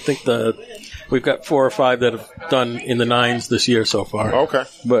 and I think we've got 4 or 5 that have done in the 9s this year so far. Okay.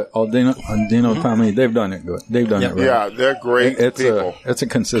 But Aldino family, they've done it good. They've done it right. Yeah, they're great people. It's a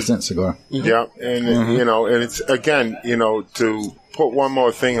consistent cigar. Yeah, and and it's again, to put one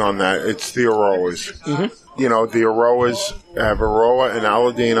more thing on that, it's the Aroas. The Aroas have Aroa and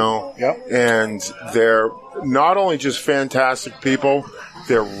Aladino, and they're not only just fantastic people,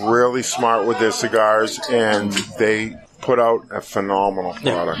 they're really smart with their cigars, and they put out a phenomenal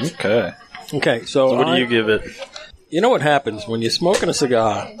product. Okay, so what do you give it? You know what happens when you're smoking a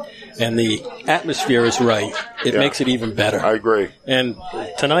cigar and the atmosphere is right, it makes it even better. I agree. And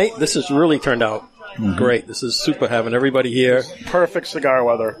tonight, this has really turned out great. This is super having everybody here. Perfect cigar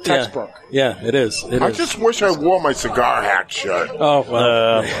weather. Textbook. Yeah, it is. I just wish I wore my cigar hat shirt. Oh,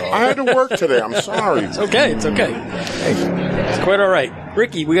 well. I had to work today. I'm sorry. It's okay. It's quite all right.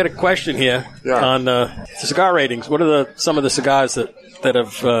 Ricky, we got a question here on cigar ratings. What are some of the cigars that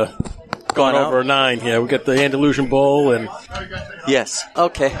have gone over a 9 here? We got the Andalusian Bull and yes.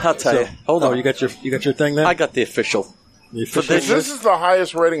 Okay, I'll tell you. Hold on. You got your thing there? I got the official. This is the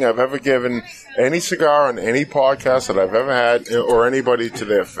highest rating I've ever given any cigar on any podcast that I've ever had, or anybody to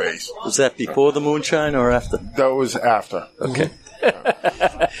their face. Was that before the moonshine or after? That was after. Okay.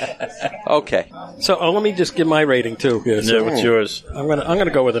 Okay. So let me just give my rating too. Here. So what's yours? I'm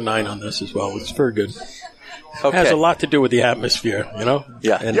gonna go with a 9 on this as well. It's very good. Okay. It has a lot to do with the atmosphere,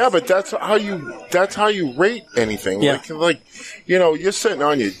 Yeah. And but that's how you rate anything. Yeah. Like you're sitting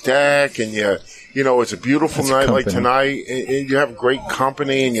on your deck and it's a beautiful night like tonight, and you have great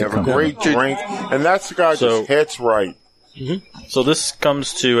company and you have a great drink, and that cigar just hits right. So this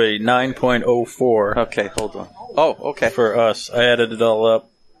comes to a 9.04. Okay, hold on. Oh, okay. For us, I added it all up.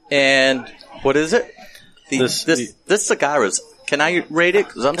 And what is it? This cigar is. Can I rate it?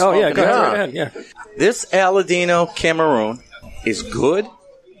 Because I'm smoking it. Go ahead. Yeah. This Aladino Cameroon is good.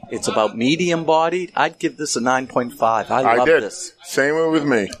 It's about medium bodied. I'd give this a 9.5. I love this. Same way with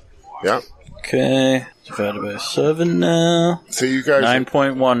me. Yeah. Okay. Divided by 7 now. So you guys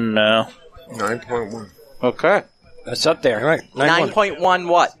 9.1 now. 9.1. Okay. That's up there, right? 9.1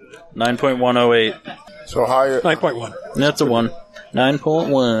 what? 9.108. So higher. 9.1. That's a 1.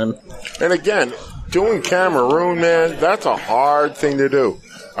 9.1. And again, doing Cameroon, man, that's a hard thing to do.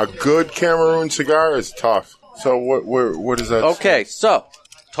 A good Cameroon cigar is tough. So what is that? Okay, so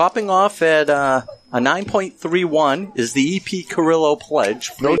topping off at a 9.31 is the EP Carrillo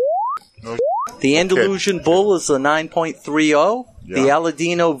Pledge. No. The Andalusian Bull is a 9.30. Yeah. The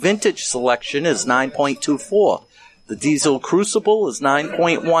Aladino Vintage Selection is 9.24. The Diesel Crucible is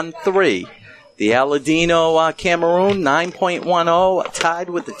 9.13. The Aladino Cameroon, 9.10, tied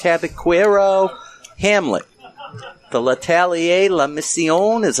with the Tabaquero Hamlet. The L'Atelier La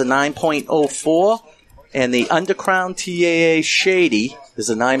Mission is a 9.04. And the Undercrown TAA Shady is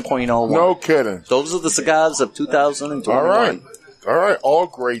a 9.01. No kidding. Those are the cigars of 2021. All right. All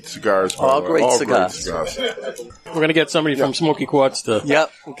great cigars. All great cigars. We're going to get somebody from Smoky Quartz to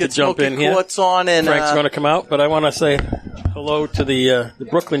get jump Smoky in here. Quartz on, and Frank's going to come out, but I want to say hello to the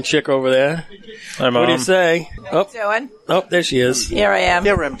Brooklyn chick over there. Hi, Mom. What do you say? Oh, Doing? Oh, there she is. Here I am.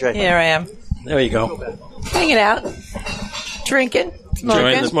 Here, MJ. Here I am. There you go. Hanging out. Drinking.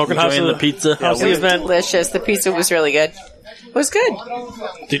 Smoking. Enjoying the pizza. How's the event? Delicious. The pizza was really good. It was good.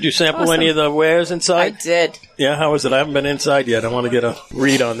 Did you sample any of the wares inside? I did. Yeah, how was it? I haven't been inside yet. I want to get a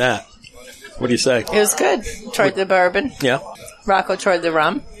read on that. What do you say? It was good. Tried the bourbon. Yeah. Rocco tried the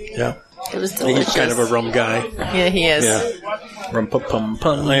rum. Yeah. It was delicious. He's kind of a rum guy. Yeah, he is. Yeah. Rum pum pum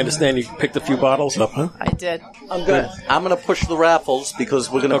pum. I understand you picked a few bottles up, huh? I did. I'm good. I'm going to push the raffles because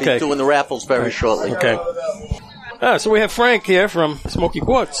we're going to be doing the raffles very shortly. Okay. So we have Frank here from Smoky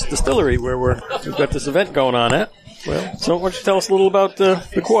Quartz Distillery, where we've got this event going on at. Well, so why don't you tell us a little about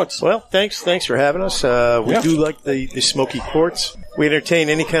the quartz? Well, thanks for having us. We do like the Smoky Quartz. We entertain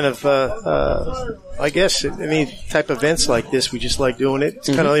any kind of, I guess, any type of events like this. We just like doing it. It's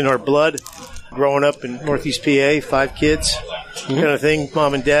kind of in our blood. Growing up in Northeast PA, 5 kids, kind of thing.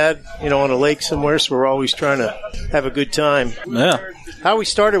 Mom and dad, on a lake somewhere. So we're always trying to have a good time. Yeah. How we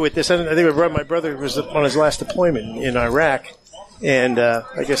started with this, I think my brother was on his last deployment in Iraq. And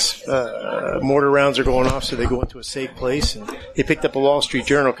I guess mortar rounds are going off, so they go into a safe place. And he picked up a Wall Street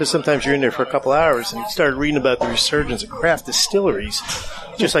Journal, because sometimes you're in there for a couple hours, and he started reading about the resurgence of craft distilleries,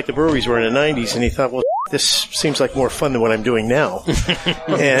 just like the breweries were in the 90s. And he thought, well, this seems like more fun than what I'm doing now.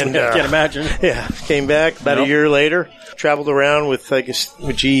 And I can't imagine. Yeah, came back about a year later, traveled around with, I guess,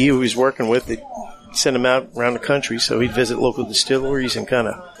 with GE, who he was working with. They sent him out around the country, so he'd visit local distilleries and kind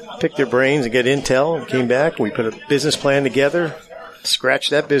of pick their brains and get intel, and came back, and we put a business plan together. scratched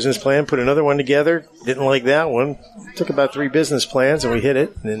that business plan, put another one together. Didn't like that one. Took about 3 business plans, and we hit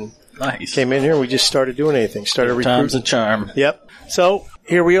it. And then came in here, and we just started doing anything. Started recruiting. Time's a charm. Yep. So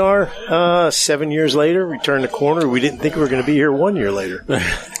here we are, 7 years later. We turned the corner. We didn't think we were going to be here 1 year later,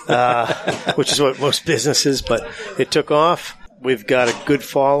 which is what most businesses. But it took off. We've got a good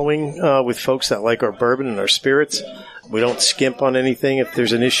following with folks that like our bourbon and our spirits. We don't skimp on anything. If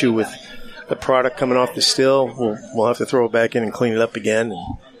there's an issue with the product coming off the still, we'll have to throw it back in and clean it up again,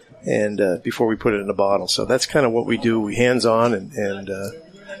 and before we put it in a bottle. So that's kind of what we do. We hands on and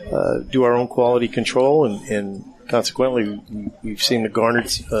do our own quality control, and consequently, we've seen the garnered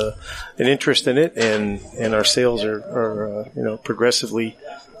an interest in it, and our sales are progressively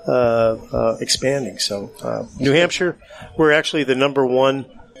expanding. So New Hampshire, we're actually the number one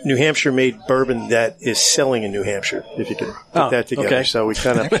New Hampshire-made bourbon that is selling in New Hampshire, if you can put that together. Okay. So we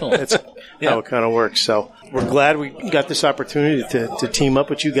kind of that's how it kind of works. So we're glad we got this opportunity to team up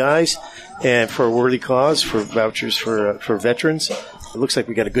with you guys, and for a worthy cause, for vouchers for veterans. It looks like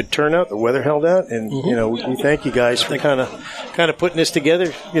we got a good turnout. The weather held out, and we thank you guys for kind of putting this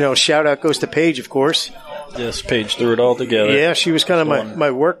together. Shout out goes to Paige, of course. Yes, Paige threw it all together. Yeah, she was kind of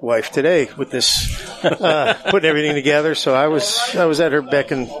my work wife today with this putting everything together. So I was at her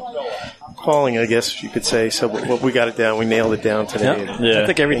beck and calling, I guess you could say. So we got it down. We nailed it down today. I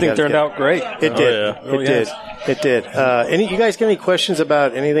think everything turned out great. It did. It did. It did. You guys got any questions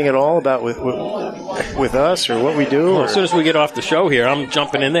about anything at all about with us or what we do? Well, as soon as we get off the show here, I'm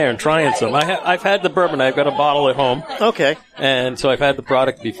jumping in there and trying some. I've had the bourbon. I've got a bottle at home. Okay. And so I've had the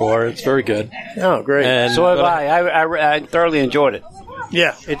product before. It's very good. Oh, great. And so have I. I thoroughly enjoyed it.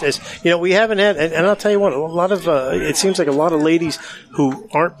 Yeah, it is. We haven't had, and I'll tell you what, a lot of, it seems like a lot of ladies who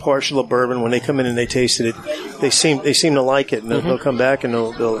aren't partial to bourbon, when they come in and they tasted it, they seem to like it, and they'll come back and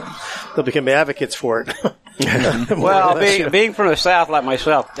they'll become advocates for it. Well, being from the South like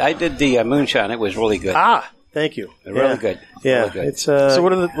myself, I did the moonshine. It was really good. Ah, thank you. Really good. Yeah, really good. It's so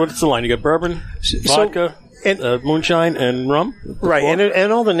what's the line? You got bourbon, vodka, and moonshine, and rum. Right,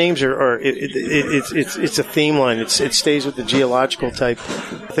 and all the names are it's a theme line. It stays with the geological type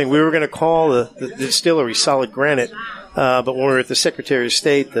thing. We were going to call the distillery Solid Granite. But when we were at the Secretary of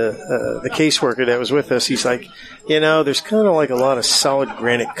State, the caseworker that was with us, he's like, there's kind of like a lot of solid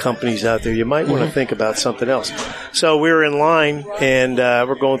granite companies out there. You might want to think about something else. So we were in line, and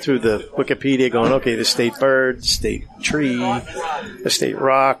we're going through the Wikipedia going, okay, the state bird, state tree, the state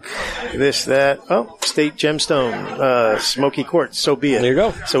rock, this, that. Oh, state gemstone, smoky quartz, so be it. There you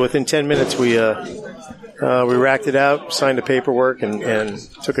go. So within 10 minutes, we racked it out, signed the paperwork, and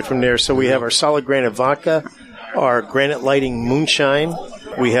took it from there. So we have our solid granite vodka, our Granite Lighting Moonshine.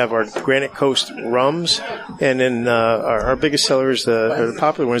 We have our Granite Coast Rums. And then our biggest seller is the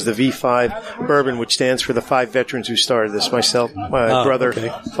popular one is the V5 Bourbon, which stands for the 5 veterans who started this. Myself, my brother,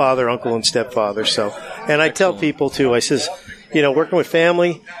 father, uncle, and stepfather. So, and I tell people, too, I says, working with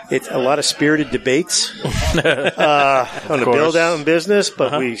family, it's a lot of spirited debates on the build out in business,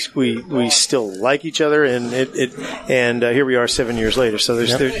 but we still like each other, and here we are 7 years later. So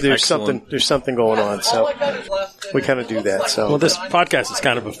there's something going on. So we kind of do that. So well, this podcast is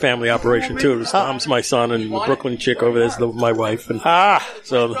kind of a family operation too. Tom's my son, and the Brooklyn chick over there is my wife, and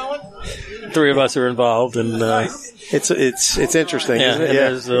so the 3 of us are involved, and it's interesting. Yeah,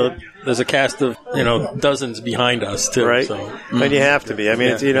 isn't it? Yeah. There's a cast of dozens behind us too, right? So. And you have to be. I mean,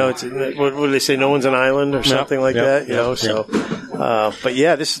 it's what do they say? No one's an island or something like that. So. But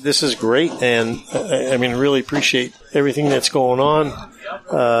yeah, this is great, and I mean, really appreciate everything that's going on.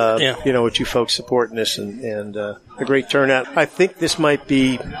 With you folks supporting this and a great turnout. I think this might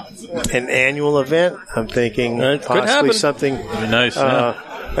be an annual event. I'm thinking possibly something nice.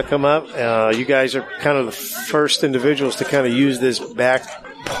 That come up. You guys are kind of the first individuals to kind of use this back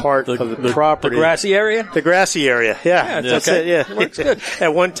part of the property. The grassy area? The grassy area, that's it, yeah. It works good.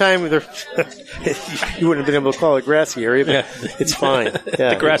 At one time, you wouldn't have been able to call it grassy area, but it's fine.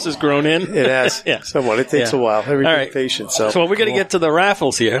 Yeah. The grass has grown in? It has, somewhat. It takes a while. Everybody's patient. So we're going to get to the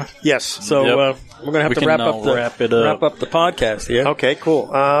raffles here. Yes. So we're going to have to wrap up the podcast here. Okay, cool.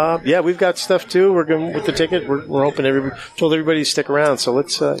 We've got stuff too. We're going with the ticket. We're hoping told everybody to stick around. So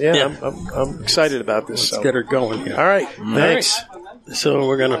let's, I'm excited about this. Let's get her going here. All right. Thanks. So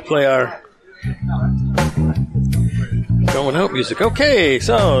we're going to play our going out music. Okay,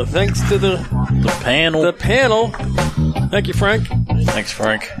 so thanks to the panel. Thank you, Frank. Thanks,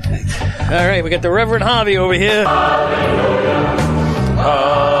 Frank. All right, we got the Reverend Harvey over here.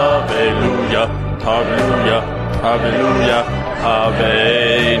 Hallelujah, hallelujah, hallelujah.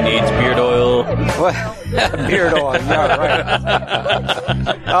 Harvey needs beard oil Beard oil, yeah,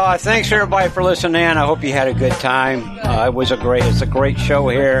 right. Thanks everybody for listening in. I hope you had a good time. It's a great show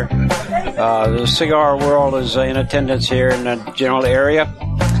here. The cigar world is in attendance here in the general area.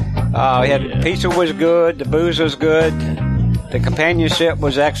 Pizza was good, the booze was good, the companionship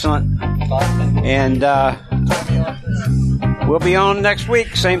was excellent, and we'll be on next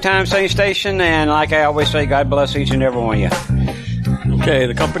week, same time, same station, and like I always say, God bless each and every one of you. Okay,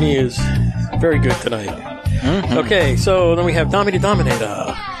 the company is very good tonight. Mm-hmm. Okay, so then we have Tommy the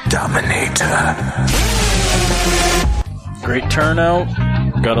Dominator. Great turnout.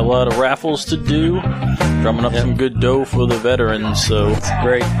 Got a lot of raffles to do. Drumming up some good dough for the veterans, so it's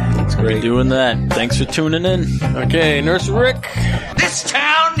great. It's great doing that. Thanks for tuning in. Okay, Nurse Rick. This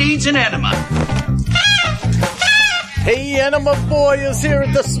town needs an enema. Hey, Enema Boys here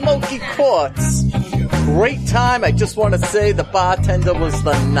at the Smoky Quartz. Great time. I just want to say the bartender was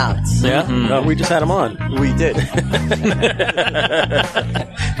the nuts. Yeah? Mm-hmm. We just had him on. We did.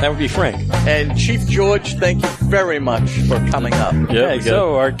 That would be Frank. And Chief George, thank you very much for coming up. Okay,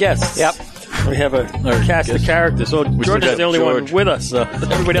 so our guests. Yep. We have a cast of characters. So George is the only one with us.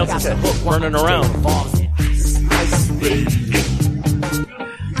 Everybody else is running around.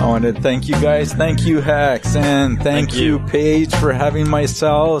 I want to thank you guys. Thank you, Hacks. And thank you, Paige, for having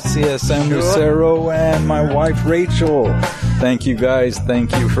myself, CSM Lucero, and my wife, Rachel. Thank you, guys.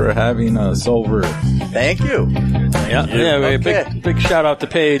 Thank you for having us over. Thank you. Yeah. Big shout out to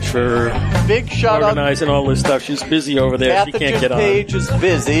Paige for organizing all this stuff. She's busy over there. She can't get on. Paige is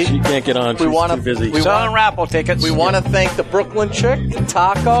busy. She can't get on. She's too busy. Selling raffle tickets. We want to thank the Brooklyn Chick,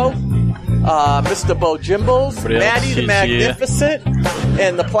 Taco, Mr. Bo Jimbles, Maddie the Magnificent,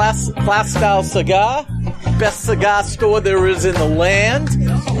 and the Plastow Cigar. Best cigar store there is in the land.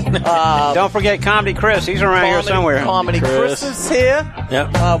 Don't forget Comedy Chris. He's around here somewhere. Comedy Chris is here.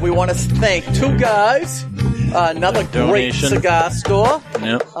 Yep. We want to thank two guys. Another great cigar store.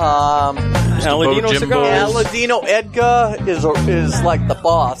 Yep. Aladino Cigars. Aladino Edgar is like the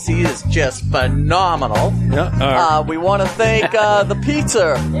boss. He is just phenomenal. Yeah. We want to thank the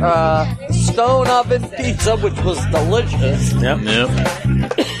pizza, Stone Oven Pizza, which was delicious. Yep.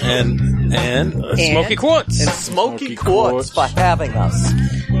 And Smoky Quartz. And Smoky Quartz for having us.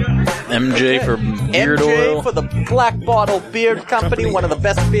 MJ for beard oil. MJ for the Black Bottle Beard Company, one of the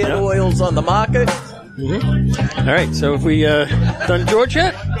best beard oils on the market. Mm-hmm. All right, so have we done George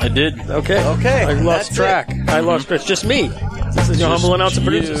yet? I did. Okay. I lost track. I lost track. It's just me. This is your humble announcer,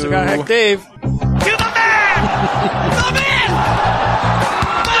 producer, Cigar Hack Dave. To the man!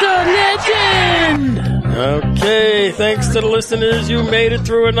 The legend! Okay, thanks to the listeners, you made it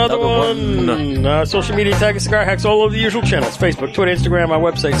through another one. Social media tag is Cigar Hacks all over the usual channels: Facebook, Twitter, Instagram, our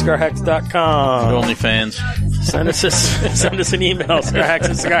website, cigarhacks.com. OnlyFans. Send us an email,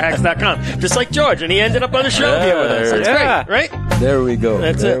 cigarhacks@cigarhacks.com. Just like George, and he ended up on the show here with us. That's great, right? There we go.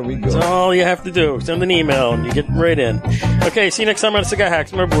 That's all you have to do. Send an email, and you get right in. Okay, see you next time on Cigar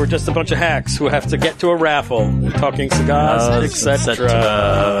Hacks. Remember, we're just a bunch of hacks who have to get to a raffle. We're talking cigars,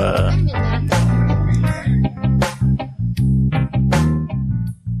 etc.